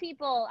lot of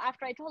people,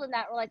 after I told them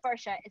that, were like,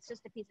 Varsha, it's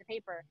just a piece of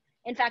paper.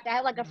 In fact, I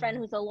have like a friend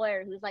who's a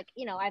lawyer who's like,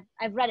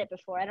 I've read it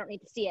before. I don't need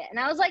to see it. And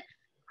I was like,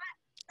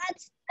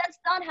 that's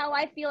not how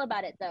I feel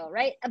about it though,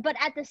 right? But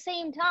at the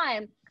same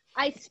time,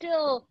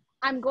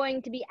 I'm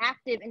going to be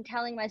active in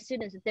telling my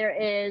students that there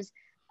is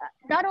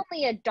not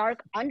only a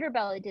dark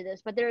underbelly to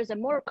this, but there is a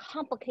more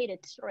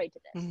complicated story to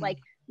this. Like,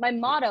 my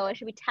motto, it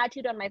should be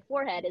tattooed on my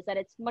forehead, is that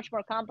it's much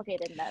more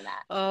complicated than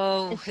that.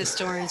 Oh,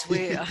 historians,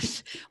 we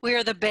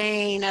are the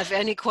bane of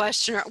any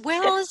questioner.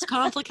 Well, it's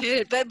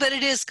complicated, but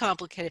it is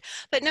complicated.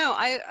 But no,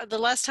 the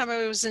last time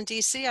I was in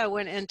DC, I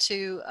went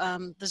into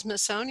the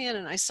Smithsonian,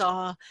 and I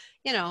saw,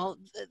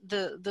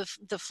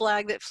 the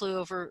flag that flew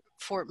over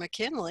Fort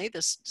McKinley,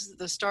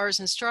 the Stars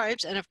and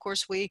Stripes, and of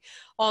course we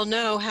all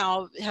know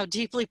how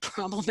deeply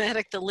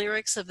problematic the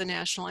lyrics of the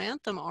national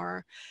anthem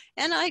are.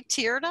 And I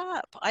teared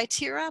up. I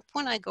tear up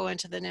when I go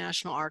into the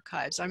National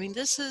Archives. I mean,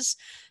 this is,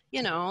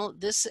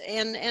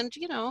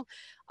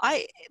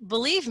 I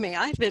believe me,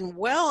 I've been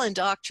well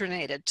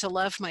indoctrinated to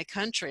love my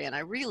country, and I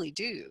really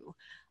do.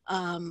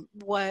 And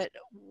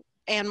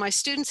my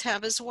students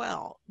have as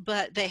well,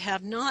 but they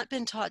have not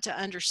been taught to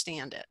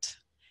understand it.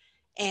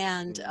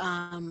 And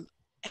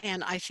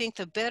I think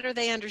the better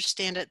they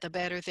understand it, the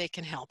better they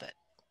can help it.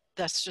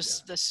 That's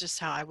just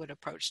how I would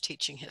approach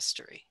teaching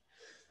history.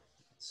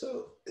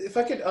 So if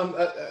I could, I'm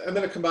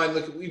going to combine,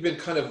 like, we've been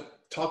kind of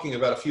talking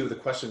about a few of the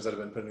questions that have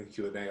been put in the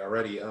Q&A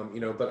already,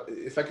 but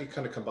if I could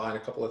kind of combine a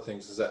couple of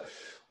things, is that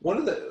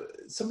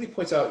somebody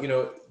points out,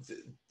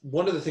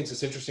 one of the things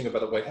that's interesting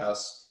about the White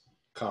House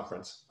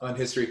conference on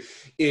history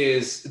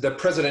is the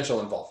presidential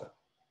involvement,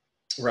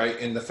 right?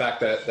 And the fact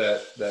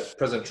that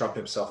President Trump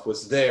himself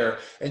was there.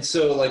 And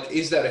so, like,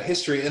 is that a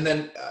history? And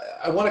then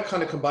I want to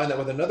kind of combine that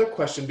with another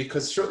question,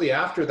 because shortly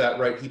after that,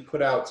 right, he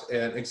put out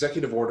an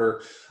executive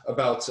order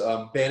about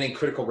banning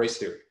critical race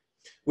theory,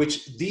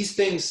 which these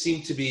things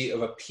seem to be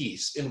of a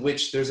piece in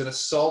which there's an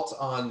assault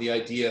on the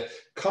idea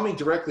coming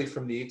directly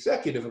from the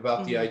executive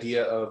about the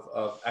idea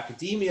of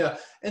academia,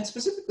 and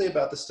specifically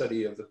about the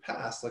study of the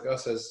past, like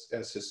us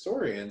as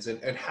historians,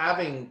 and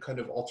having kind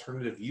of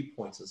alternative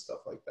viewpoints and stuff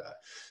like that.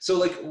 So,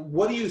 like,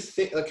 what do you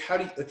think, like, how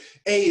do you,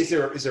 is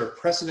there a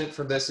precedent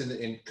for this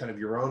in kind of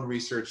your own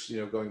research,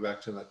 going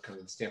back to like kind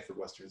of the Stanford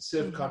Western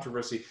Civ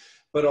controversy,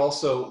 but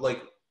also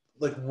like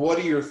what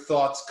are your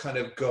thoughts kind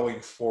of going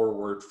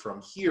forward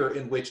from here,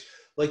 in which,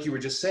 like you were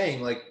just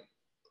saying, like,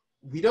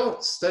 we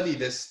don't study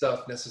this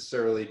stuff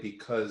necessarily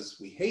because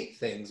we hate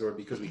things or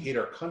because we hate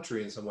our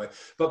country in some way,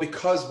 but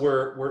because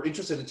we're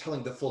interested in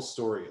telling the full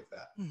story of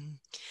that.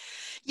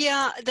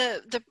 Yeah,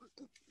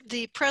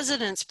 the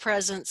president's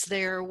presence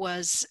there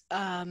was,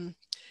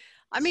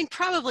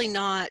 probably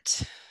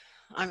not.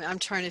 I'm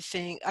trying to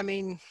think.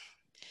 The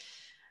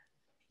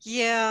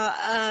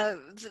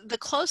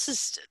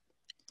closest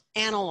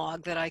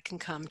analog that I can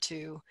come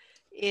to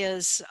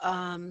is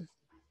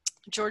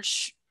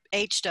George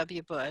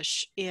H.W.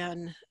 Bush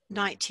in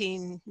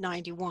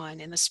 1991.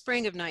 In the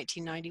spring of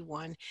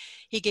 1991,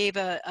 he gave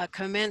a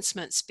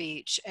commencement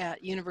speech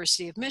at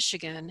University of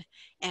Michigan,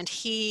 and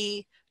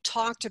he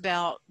talked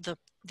about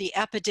the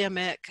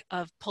epidemic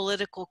of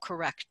political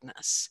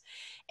correctness.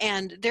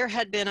 And there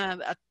had been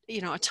a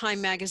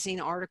Time magazine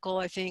article,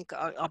 I think,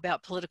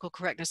 about political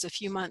correctness a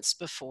few months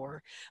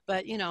before,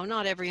 but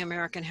not every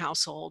American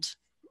household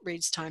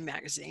reads Time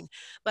magazine.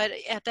 But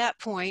at that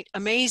point,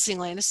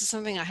 amazingly, and this is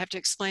something I have to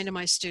explain to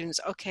my students,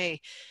 okay,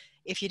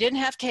 if you didn't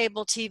have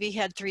cable, TV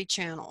had 3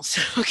 channels,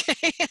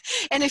 okay?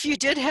 And if you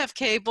did have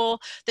cable,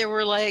 there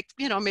were like,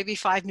 maybe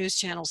 5 news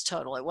channels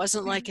total. It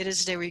wasn't like it is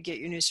today where you get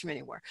your news from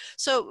anywhere.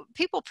 So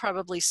people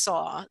probably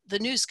saw the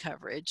news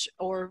coverage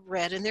or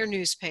read in their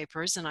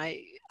newspapers. And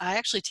I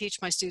actually teach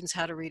my students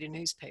how to read a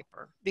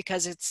newspaper,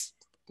 because it's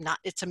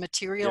a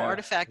material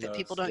artifact that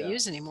people don't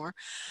use anymore.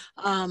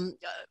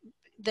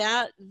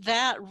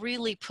 That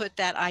really put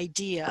that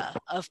idea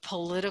of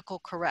political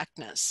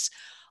correctness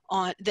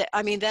on that.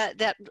 I mean,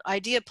 that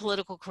idea of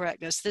political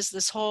correctness,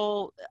 this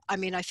whole, I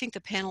mean, I think the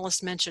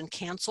panelists mentioned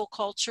cancel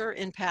culture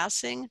in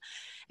passing,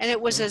 and it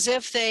was as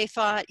if they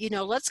thought, you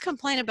know, let's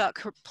complain about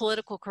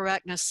political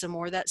correctness some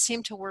more. That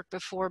seemed to work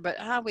before, but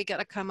we got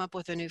to come up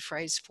with a new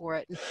phrase for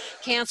it. And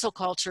cancel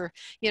culture,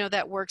 you know,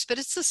 that works, but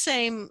it's the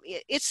same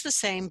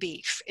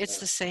beef. It's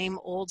the same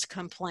old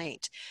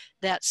complaint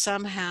that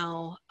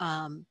somehow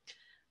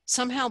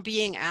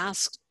being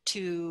asked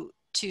to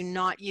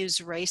not use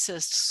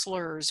racist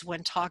slurs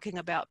when talking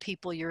about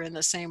people you're in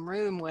the same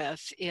room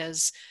with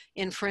is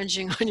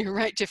infringing on your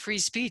right to free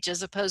speech,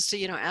 as opposed to,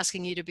 you know,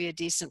 asking you to be a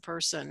decent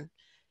person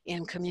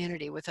in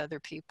community with other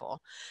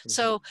people.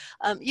 So,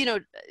 you know,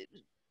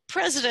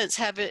 presidents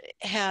have,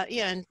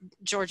 and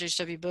George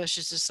H.W. Bush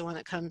is just the one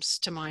that comes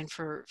to mind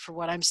for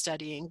what I'm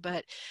studying,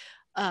 but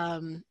I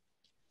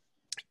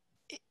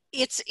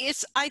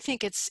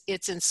think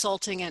it's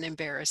insulting and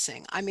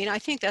embarrassing. I mean, I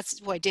think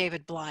that's why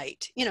David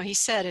Blight, you know, he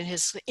said in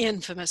his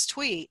infamous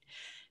tweet,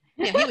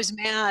 you know, he was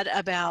mad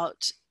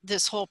about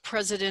this whole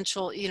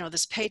presidential, you know,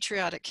 this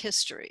patriotic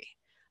history.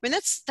 I mean,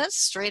 that's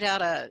straight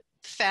out of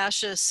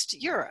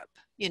fascist Europe.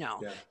 You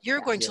know,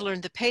 you're going to learn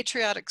the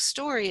patriotic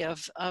story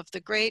of the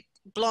great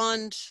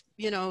blonde,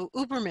 you know,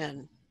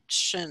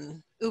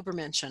 Übermenschen,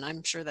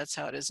 I'm sure that's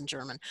how it is in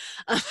German.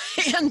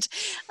 And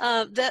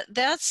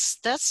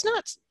that's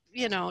not,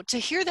 you know, to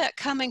hear that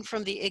coming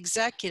from the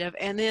executive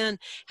and then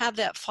have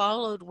that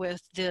followed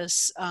with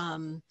this,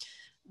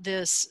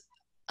 this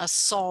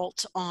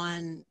assault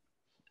on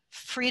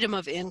freedom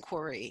of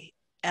inquiry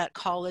at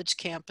college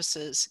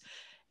campuses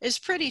is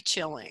pretty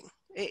chilling.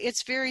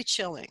 It's very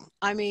chilling.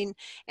 I mean,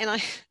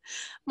 and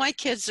my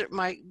kids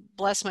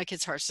bless my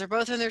kids' hearts. They're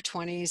both in their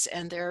 20s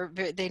and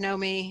they know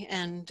me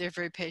and they're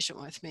very patient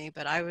with me.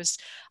 But I was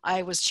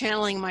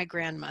channeling my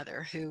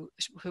grandmother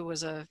she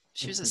was a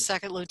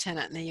second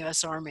lieutenant in the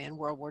U.S. Army in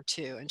World War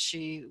II. And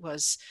she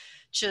was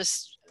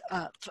just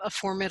a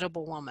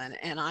formidable woman.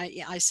 And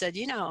I said,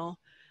 you know,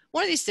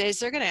 one of these days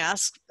they're going to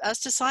ask us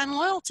to sign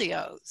loyalty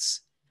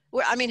oaths.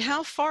 I mean,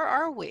 how far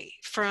are we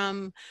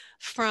from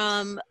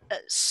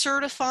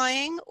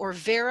certifying or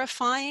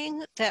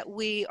verifying that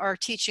we are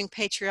teaching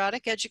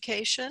patriotic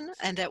education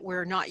and that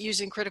we're not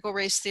using critical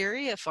race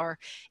theory if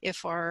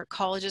our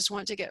colleges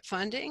want to get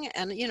funding?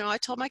 And, you know, I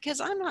told my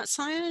kids, I'm not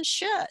signing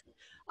shit.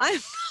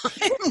 I'm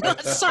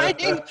not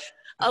signing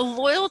a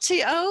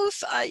loyalty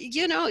oath.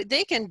 You know,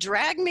 they can just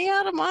drag me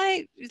out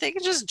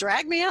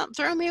and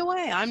throw me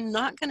away. I'm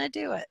not going to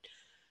do it.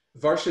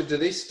 Varsha, do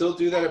they still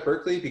do that at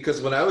Berkeley?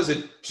 Because when I was a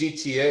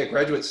GTA, a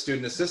graduate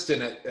student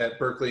assistant at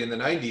Berkeley in the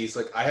 90s,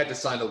 like I had to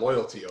sign a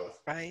loyalty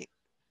oath. Right.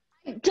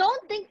 I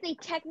don't think they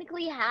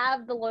technically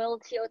have the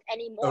loyalty oath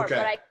anymore,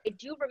 but I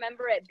do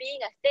remember it being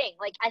a thing.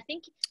 Like, I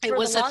think it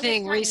was a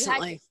thing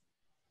recently.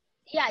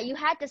 You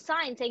had to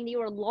sign saying that you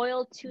were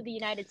loyal to the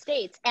United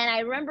States. And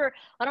I remember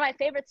one of my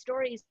favorite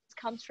stories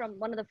comes from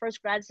one of the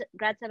first grad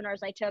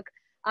seminars I took.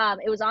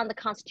 It was on the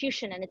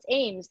Constitution and its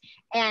aims,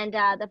 and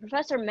the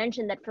professor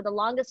mentioned that for the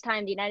longest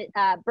time,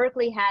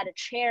 Berkeley had a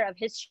chair of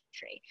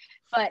history,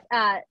 but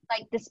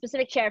like the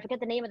specific chair, I forget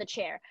the name of the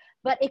chair,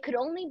 but it could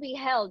only be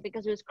held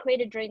because it was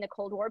created during the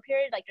Cold War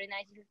period, like during the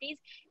 1950s.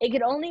 It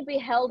could only be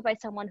held by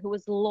someone who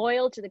was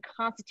loyal to the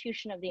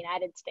Constitution of the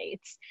United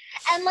States.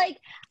 And like,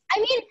 I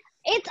mean,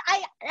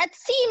 that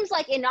seems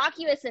like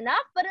innocuous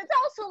enough, but it's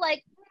also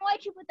like,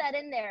 why'd you put that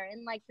in there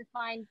and like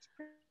defined?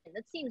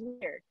 That seems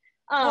weird.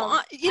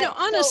 Well, you know,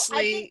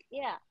 honestly, so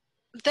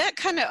that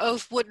kind of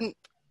oath wouldn't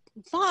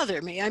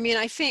bother me. I mean,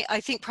 I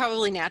think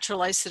probably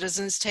naturalized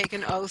citizens take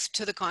an oath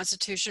to the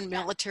Constitution.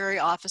 Military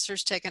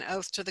officers take an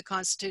oath to the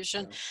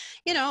Constitution.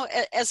 You know,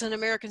 as an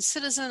American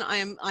citizen, I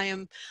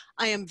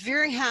am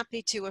very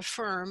happy to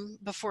affirm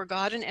before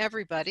God and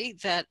everybody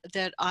that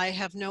I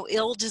have no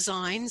ill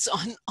designs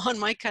on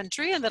my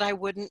country and that I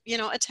wouldn't, you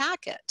know,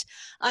 attack it.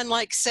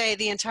 Unlike, say,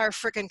 the entire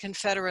frickin'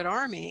 Confederate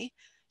Army.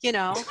 You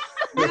know,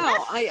 no,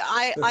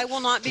 I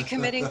will not be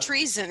committing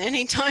treason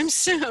anytime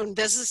soon.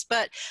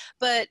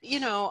 But you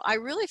know, I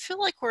really feel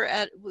like we're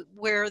at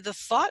where the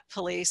thought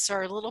police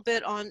are a little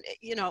bit on,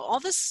 you know, all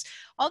this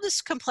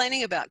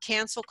complaining about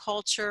cancel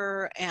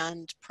culture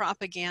and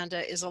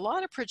propaganda is a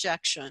lot of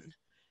projection.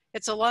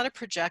 It's a lot of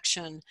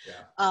projection.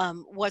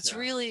 What's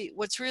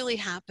really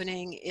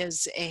happening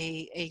is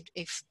a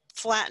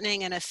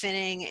flattening and a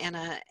thinning and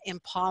a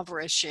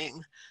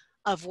impoverishing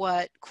of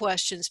what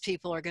questions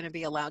people are going to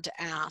be allowed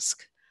to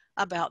ask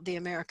about the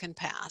American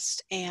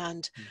past.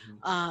 And,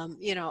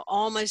 you know,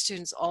 all my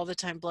students all the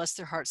time, bless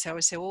their hearts, they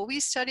always say, well,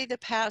 we study the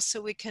past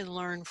so we can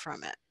learn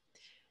from it.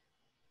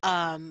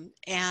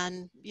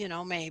 And, you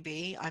know,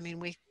 maybe, I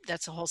mean,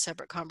 that's a whole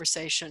separate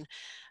conversation,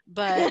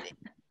 but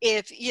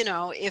if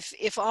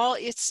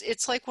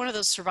it's like one of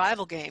those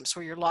survival games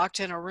where you're locked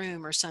in a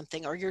room or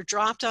something, or you're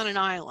dropped on an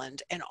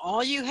island and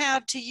all you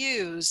have to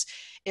use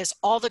is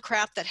all the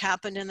crap that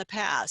happened in the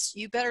past.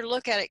 You better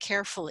look at it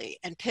carefully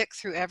and pick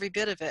through every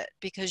bit of it,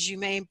 because you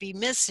may be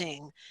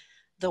missing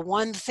the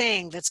one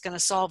thing that's going to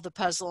solve the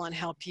puzzle and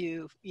help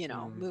you, you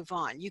know, move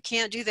on. You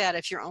can't do that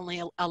if you're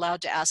only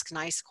allowed to ask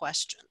nice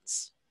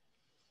questions.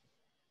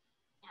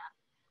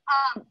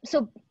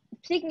 So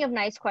speaking of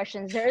nice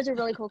questions, there is a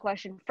really cool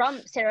question from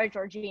Sarah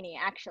Giorgini,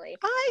 actually.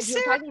 Hi, You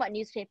were Sarah. talking about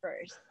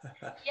newspapers.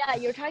 Yeah,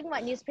 you were talking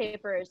about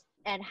newspapers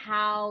and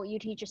how you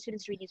teach your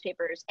students to read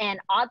newspapers. And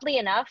oddly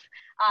enough,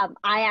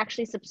 I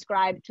actually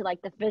subscribed to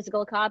like the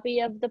physical copy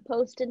of the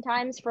Post and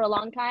Times for a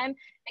long time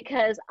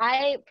because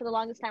I, for the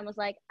longest time, was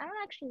like, I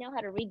don't actually know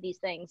how to read these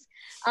things.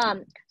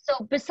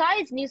 So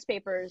besides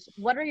newspapers,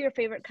 what are your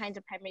favorite kinds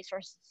of primary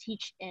sources to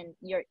teach in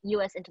your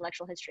U.S.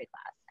 intellectual history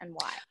class, and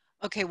why?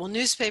 Okay, well,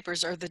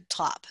 newspapers are the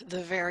top,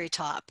 the very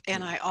top,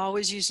 and I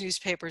always use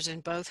newspapers in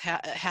both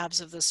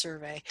halves of the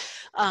survey.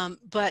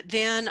 But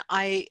then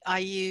I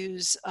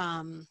use,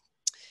 and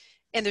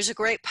there's a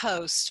great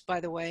post, by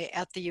the way,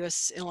 at the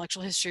U.S.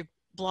 Intellectual History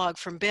blog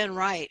from Ben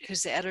Wright,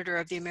 who's the editor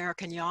of the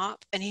American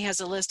Yawp, and he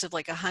has a list of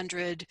like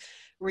 100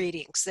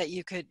 readings that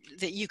you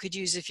could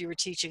use if you were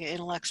teaching an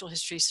intellectual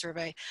history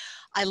survey.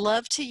 I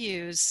love to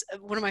use,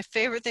 one of my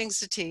favorite things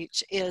to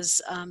teach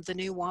is The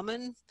New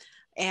Woman,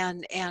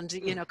 and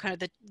you know, kind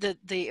of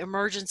the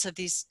emergence of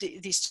these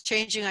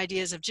changing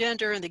ideas of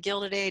gender and the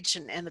Gilded Age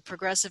and the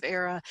Progressive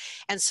Era.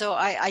 And so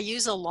I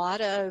use a lot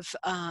of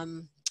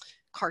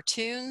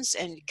cartoons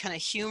and kind of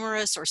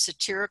humorous or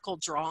satirical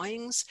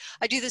drawings.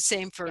 I do the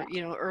same for,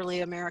 you know,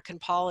 early American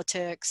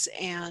politics.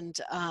 And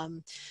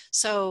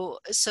so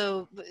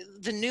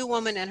The New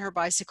Woman and Her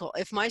Bicycle,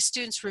 if my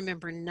students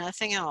remember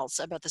nothing else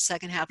about the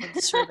second half of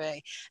the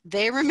survey,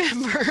 they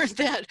remember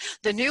that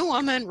the new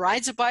woman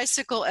rides a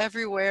bicycle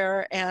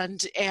everywhere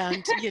and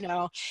you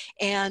know,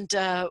 and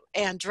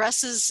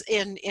dresses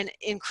in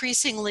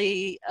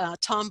increasingly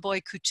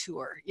tomboy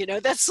couture, you know.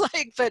 That's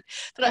like, but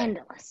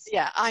Endless.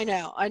 yeah, I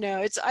know.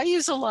 I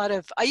use a lot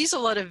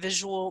of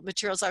visual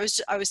materials. I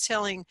was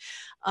telling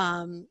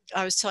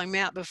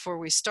Matt before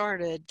we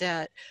started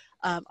that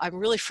I'm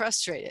really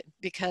frustrated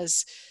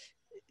because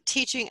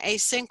teaching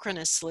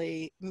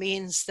asynchronously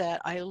means that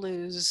I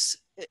lose,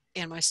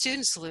 and my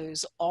students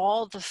lose,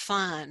 all the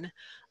fun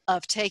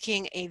of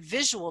taking a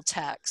visual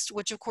text,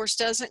 which of course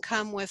doesn't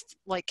come with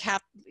like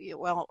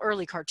well,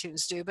 early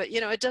cartoons do, but you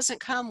know, it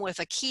doesn't come with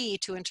a key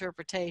to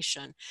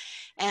interpretation,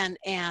 and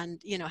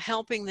you know,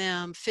 helping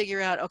them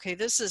figure out, okay,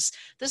 this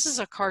is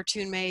a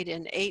cartoon made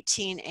in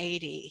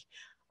 1880.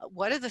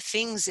 What do the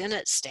things in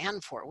it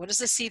stand for? What does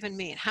this even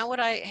mean? How would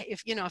I,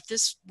 if you know, if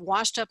this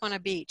washed up on a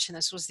beach and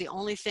this was the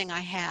only thing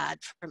I had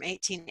from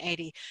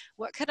 1880,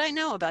 what could I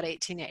know about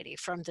 1880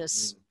 from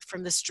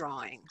this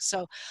drawing?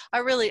 So I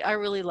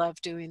really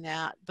love doing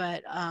that.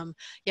 But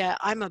yeah,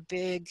 I'm a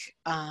big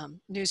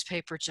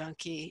newspaper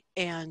junkie,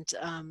 and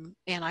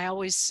I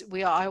always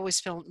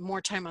spend more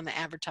time on the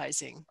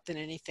advertising than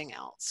anything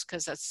else,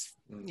 because that's,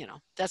 you know,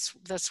 that's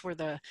where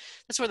the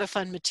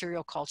fun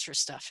material culture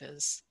stuff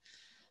is.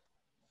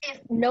 If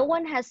no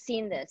one has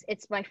seen this,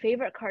 it's my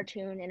favorite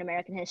cartoon in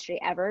American history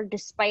ever,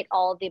 despite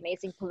all of the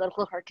amazing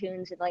political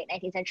cartoons in the late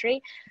 19th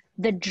century.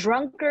 The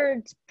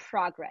Drunkard's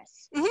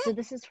Progress. Mm-hmm. So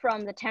this is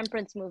from the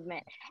temperance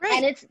movement. Right.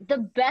 And it's the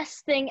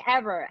best thing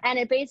ever. And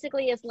it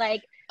basically is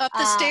like up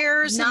the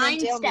stairs 9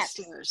 and then down steps.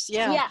 the stairs.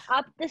 Yeah. Yeah,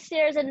 up the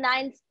stairs and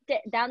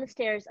down the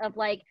stairs of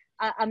like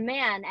a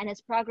man and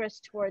his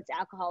progress towards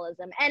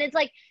alcoholism. And it's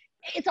like,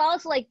 it's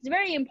also like, it's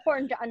very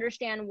important to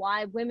understand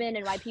why women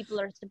and why people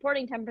are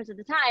supporting temperance at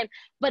the time,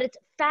 but it's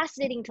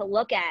fascinating to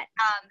look at,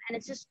 and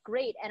it's just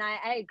great. And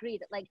I agree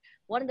that like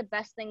one of the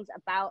best things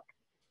about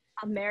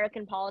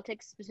American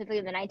politics, specifically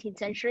in the 19th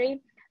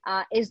century,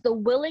 is the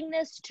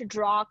willingness to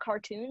draw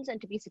cartoons and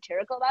to be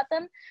satirical about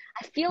them.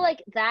 I feel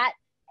like that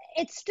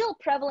it's still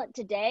prevalent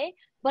today,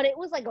 but it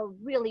was like a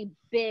really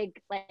big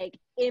like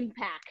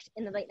impact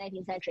in the late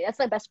 19th century. That's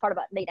the best part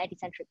about late 19th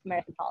century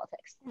American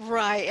politics.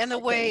 Right, and the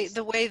way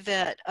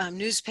that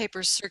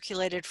newspapers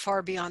circulated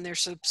far beyond their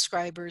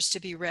subscribers to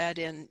be read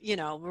in, you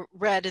know,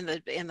 read in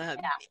the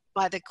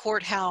by the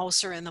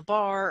courthouse or in the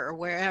bar or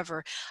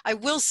wherever. I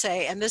will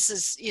say, and this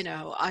is, you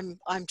know,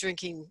 I'm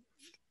drinking,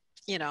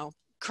 you know,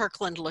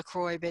 Kirkland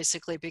LaCroix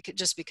basically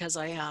just because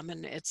I am,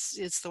 and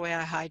it's the way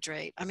I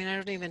hydrate. I mean, I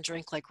don't even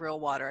drink like real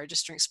water. I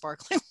just drink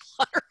sparkling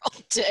water all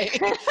day,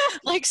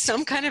 like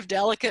some kind of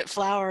delicate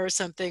flower or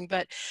something.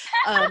 But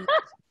I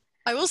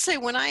will say,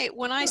 when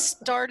I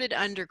started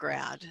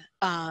undergrad,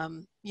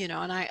 you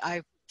know, and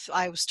I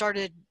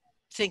started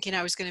thinking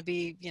I was going to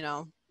be, you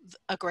know,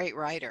 a great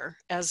writer,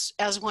 as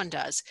one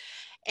does,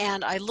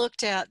 and I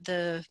looked at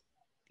the,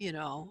 you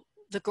know,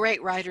 the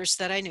great writers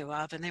that I knew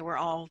of, and they were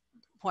all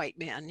white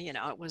men. You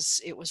know, it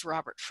was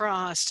Robert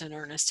Frost and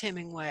Ernest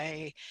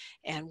Hemingway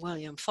and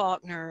William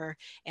Faulkner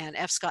and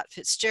F. Scott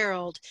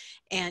Fitzgerald.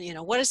 And, you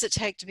know, what does it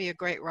take to be a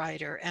great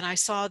writer? And I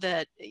saw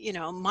that, you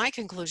know, my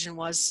conclusion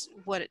was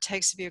what it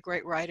takes to be a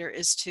great writer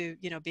is to,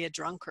 you know, be a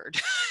drunkard,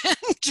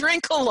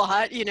 drink a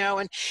lot, you know,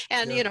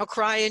 and you know,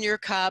 cry in your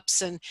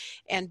cups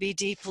and be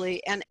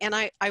deeply. And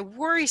I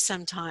worry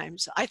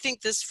sometimes. I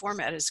think this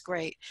format is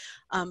great.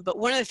 But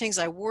one of the things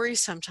I worry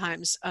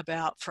sometimes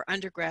about for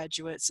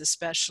undergraduates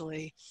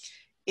especially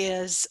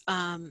is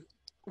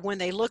when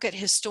they look at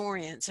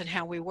historians and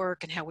how we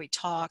work and how we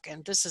talk,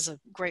 and this is a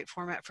great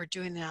format for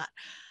doing that.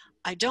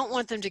 I don't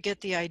want them to get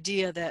the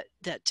idea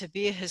that to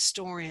be a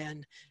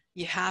historian,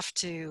 you have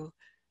to,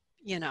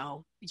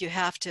 you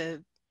have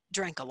to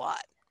drink a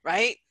lot,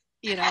 right?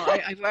 No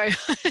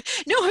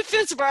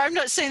offense, Bar, I'm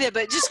not saying that,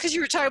 but just because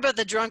you were talking about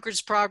the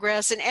drunkard's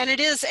progress and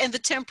it is, and the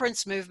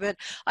temperance movement,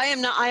 I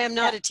am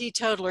not a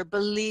teetotaler,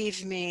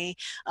 believe me.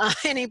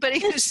 Anybody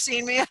who's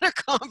seen me at a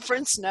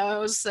conference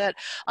knows that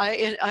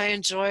I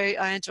enjoy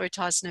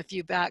tossing a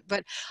few back.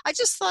 But I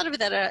just thought of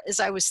that as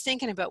I was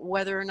thinking about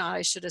whether or not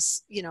I should have,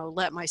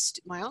 let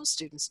my own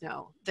students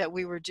know that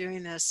we were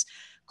doing this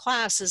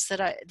class, is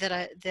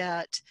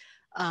that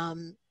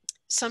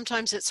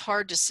sometimes it's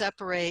hard to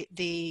separate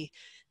the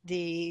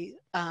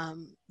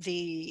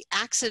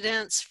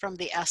accidents from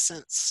the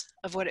essence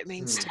of what it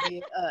means to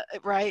be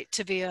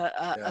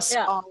a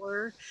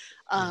scholar.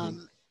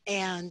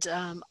 And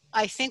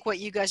I think what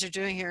you guys are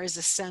doing here is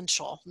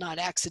essential, not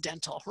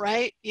accidental,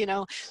 right?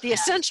 The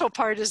essential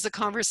part is the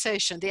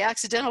conversation. The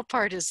accidental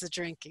part is the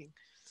drinking.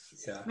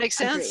 Yeah. Make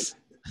sense?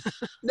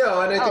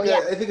 No, and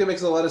I think it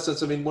makes a lot of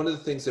sense. I mean, one of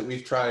the things that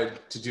we've tried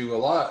to do a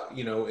lot,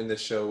 in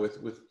this show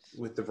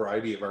with the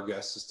variety of our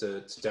guests is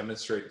to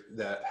demonstrate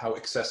that how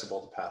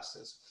accessible the past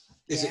is.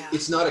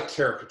 It's not a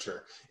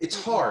caricature.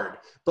 It's hard,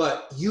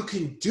 but you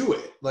can do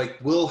it. Like,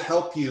 we'll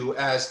help you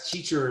as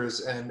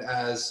teachers and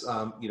as,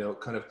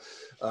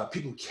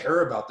 people who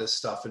care about this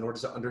stuff in order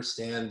to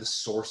understand the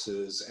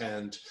sources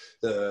and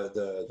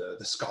the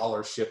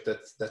scholarship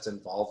that's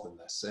involved in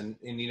this. And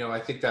I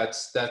think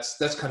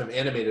that's kind of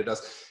animated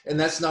us. And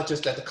that's not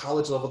just at the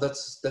college level,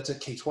 that's at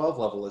K-12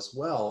 level as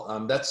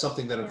well. That's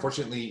something that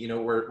unfortunately,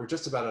 we're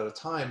just about out of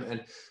time,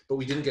 but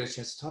we didn't get a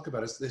chance to talk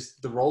about is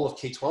the role of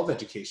K-12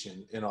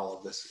 education in all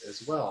of this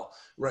as well,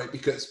 right?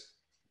 Because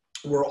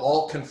we're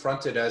all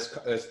confronted as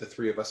the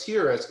three of us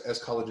here as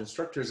college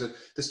instructors.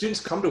 The students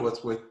come to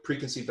us with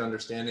preconceived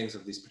understandings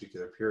of these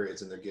particular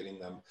periods, and they're getting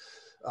them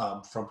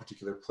from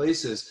particular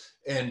places.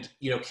 And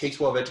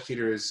K-12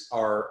 educators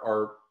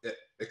are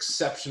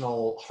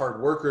exceptional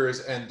hard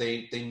workers, and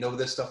they know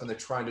this stuff and they're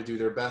trying to do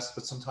their best.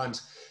 But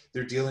sometimes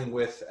they're dealing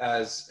with,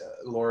 as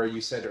Laura,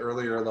 you said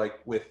earlier, like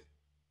with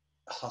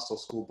hostile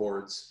school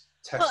boards.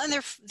 Well, and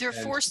they're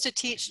forced to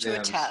teach to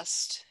a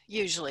test.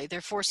 Usually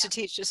they're forced to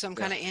teach to some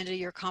kind of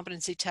end-of-year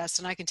competency test.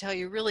 And I can tell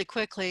you really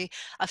quickly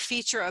a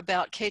feature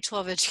about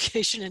K-12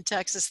 education in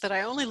Texas that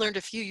I only learned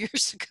a few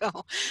years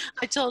ago.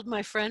 I told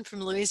my friend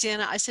from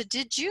Louisiana, I said,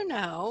 did you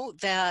know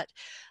that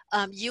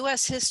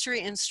U.S.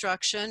 history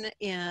instruction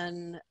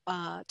in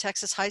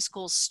Texas high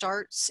schools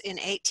starts in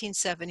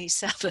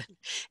 1877?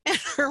 And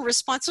her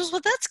response was, well,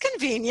 that's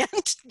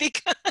convenient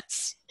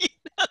because,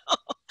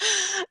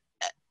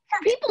 For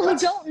people who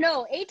don't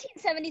know,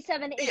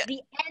 1877 is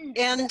the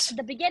end,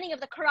 the beginning of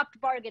the corrupt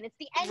bargain. It's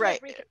the end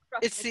of Reconstruction.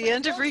 It's the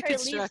end of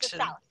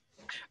Reconstruction.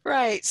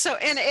 Right. So,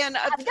 and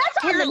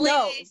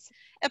that's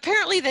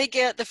apparently they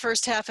get the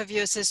first half of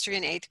U.S. history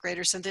in 8th grade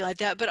or something like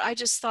that. But I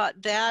just thought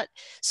that,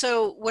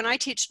 so when I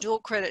teach dual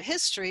credit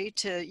history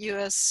to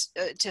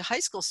to high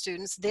school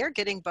students, they're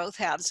getting both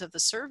halves of the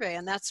survey.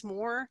 And that's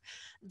more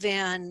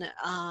than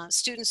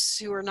students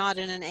who are not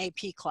in an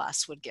AP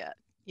class would get,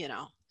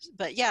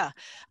 But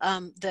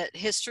that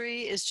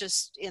history is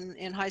just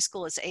in high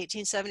school, it's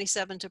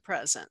 1877 to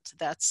present.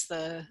 That's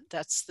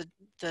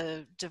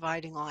the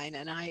dividing line.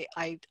 And I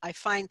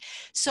find,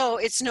 so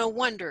it's no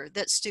wonder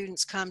that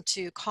students come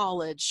to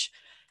college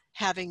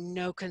having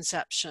no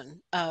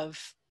conception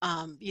of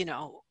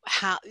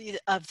how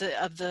of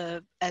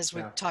the as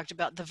we talked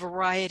about, the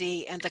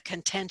variety and the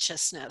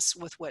contentiousness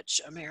with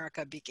which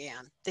America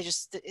began. They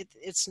just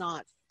it's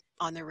not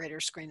on their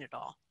radar screen at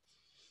all.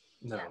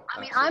 No, I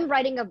mean,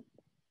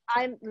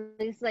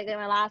 this is like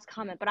my last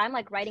comment, but I'm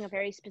like writing a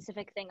very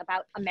specific thing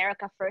about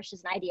America first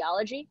as an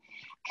ideology.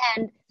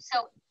 And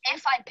so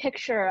if I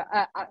picture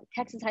a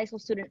Texas high school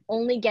student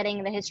only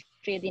getting the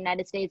history of the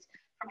United States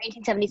from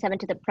 1877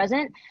 to the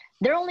present,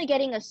 they're only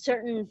getting a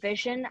certain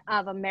vision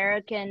of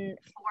American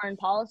foreign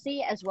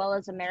policy as well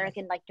as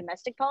American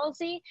domestic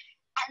policy.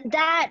 And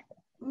that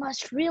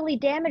must really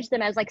damage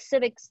them as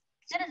civic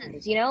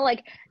citizens,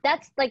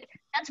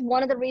 that's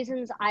one of the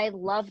reasons I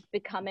loved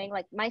becoming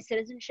my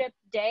citizenship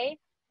day.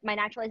 My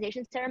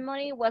naturalization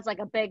ceremony was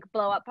a big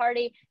blow up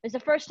party. It was the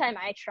first time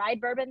I tried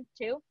bourbon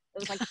too.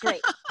 It was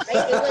great.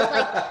 Right? It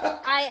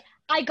was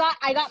I got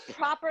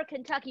proper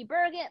Kentucky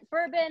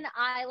bourbon.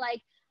 I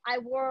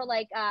wore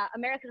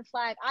American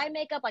flag eye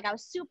makeup. I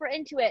was super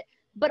into it.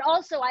 But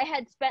also I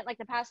had spent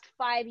the past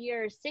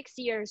 6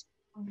 years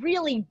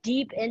really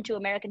deep into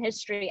American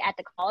history at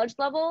the college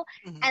level.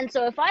 Mm-hmm. And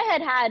so if I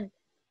had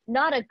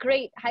not a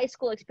great high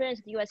school experience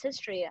with U.S.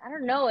 history, I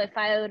don't know if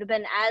I would have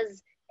been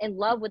as in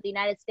love with the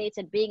United States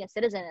and being a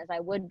citizen as I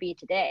would be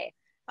today.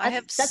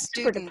 That's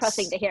super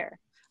depressing to hear.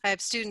 I have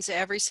students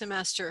every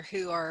semester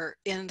who are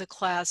in the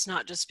class,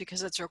 not just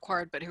because it's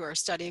required, but who are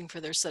studying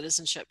for their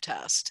citizenship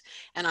test.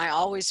 And I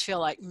always feel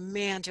like,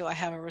 man, do I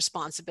have a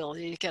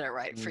responsibility to get it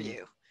right for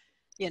you.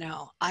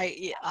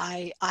 I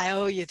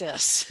owe you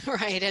this,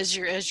 right? As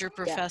your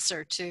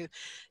professor to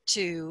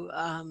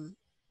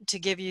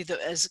give you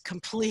as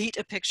complete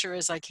a picture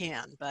as I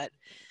can. But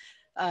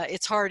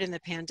it's hard in the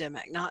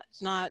pandemic. Not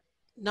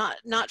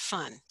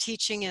fun.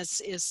 Teaching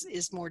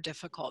is more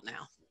difficult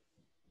now.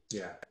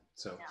 Yeah.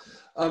 So,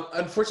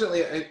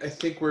 unfortunately, I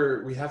think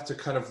we have to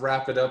kind of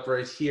wrap it up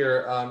right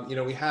here. You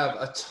know, we have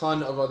a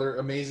ton of other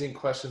amazing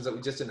questions that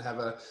we just didn't have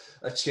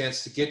a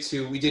chance to get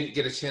to. We didn't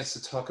get a chance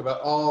to talk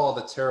about all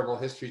the terrible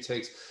history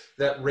takes,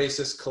 that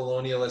racist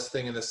colonialist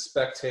thing in the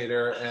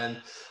Spectator,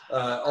 and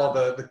all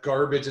the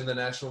garbage in the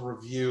National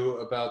Review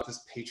about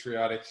this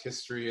patriotic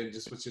history, and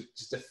which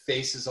just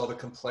effaces all the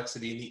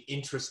complexity and the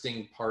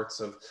interesting parts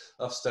of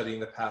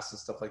studying the past and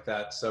stuff like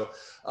that. So,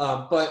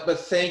 but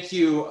thank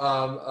you,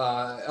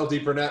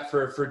 LD Burnett,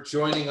 for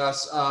joining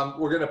us.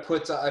 We're gonna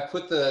put I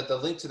put the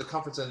link to the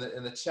conference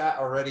in the chat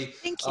already.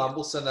 Thank you.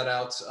 We'll send that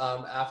out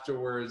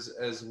afterwards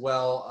as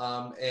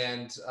well.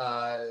 And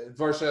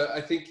Varsha,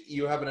 I think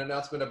you have an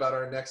announcement about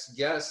our next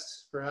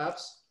guest,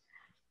 perhaps?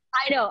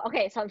 I know.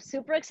 Okay, so I'm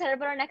super excited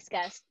about our next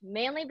guest,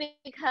 mainly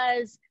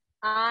because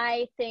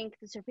I think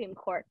the Supreme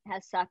Court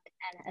has sucked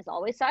and has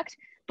always sucked.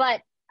 But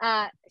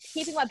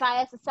keeping my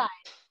bias aside,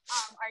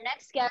 our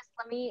next guest,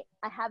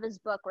 I have his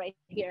book right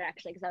here,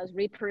 actually, because I was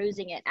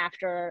reperusing it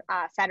after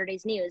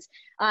Saturday's news.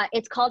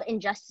 It's called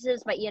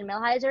Injustices by Ian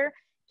Millhiser.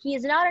 He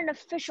is not an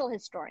official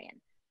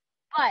historian,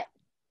 but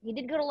he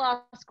did go to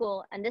law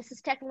school, and this is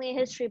technically a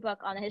history book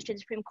on the history of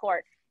the Supreme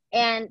Court.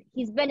 And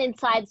he's been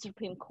inside the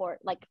Supreme Court,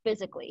 like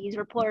physically. He's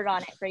reported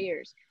on it for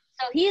years.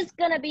 So he's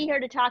going to be here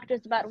to talk to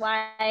us about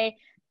why the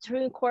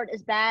Supreme Court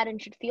is bad and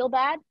should feel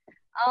bad.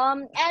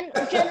 And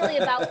generally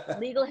about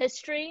legal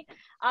history.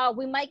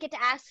 We might get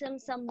to ask him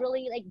some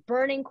really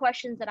burning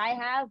questions that I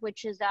have,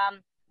 which is,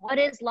 what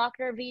is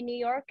Lochner v. New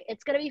York?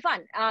 It's going to be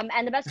fun.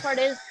 And the best part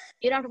is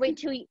you don't have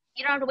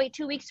to wait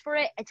 2 weeks for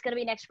it. It's going to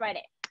be next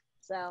Friday.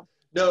 So.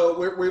 No,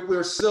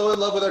 we're still in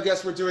love with our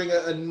guests. We're doing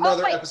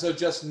another episode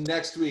just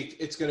next week.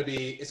 It's gonna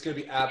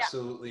be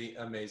absolutely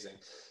amazing.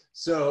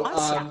 So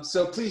Awesome.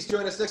 So please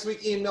join us next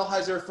week. Ian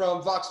Millhiser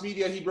from Vox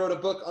Media. He wrote a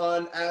book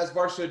on, as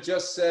Varsha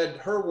just said,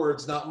 her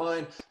words, not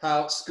mine,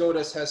 how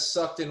SCOTUS has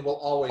sucked and will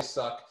always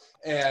suck.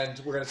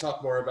 And we're going to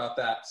talk more about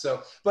that.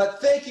 So,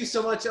 but thank you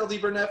so much, LD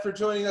Burnett, for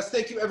joining us.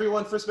 Thank you,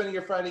 everyone, for spending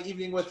your Friday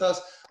evening with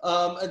us.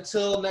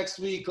 Until next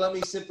week, let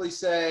me simply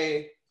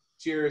say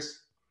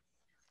cheers.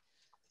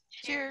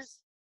 Cheers.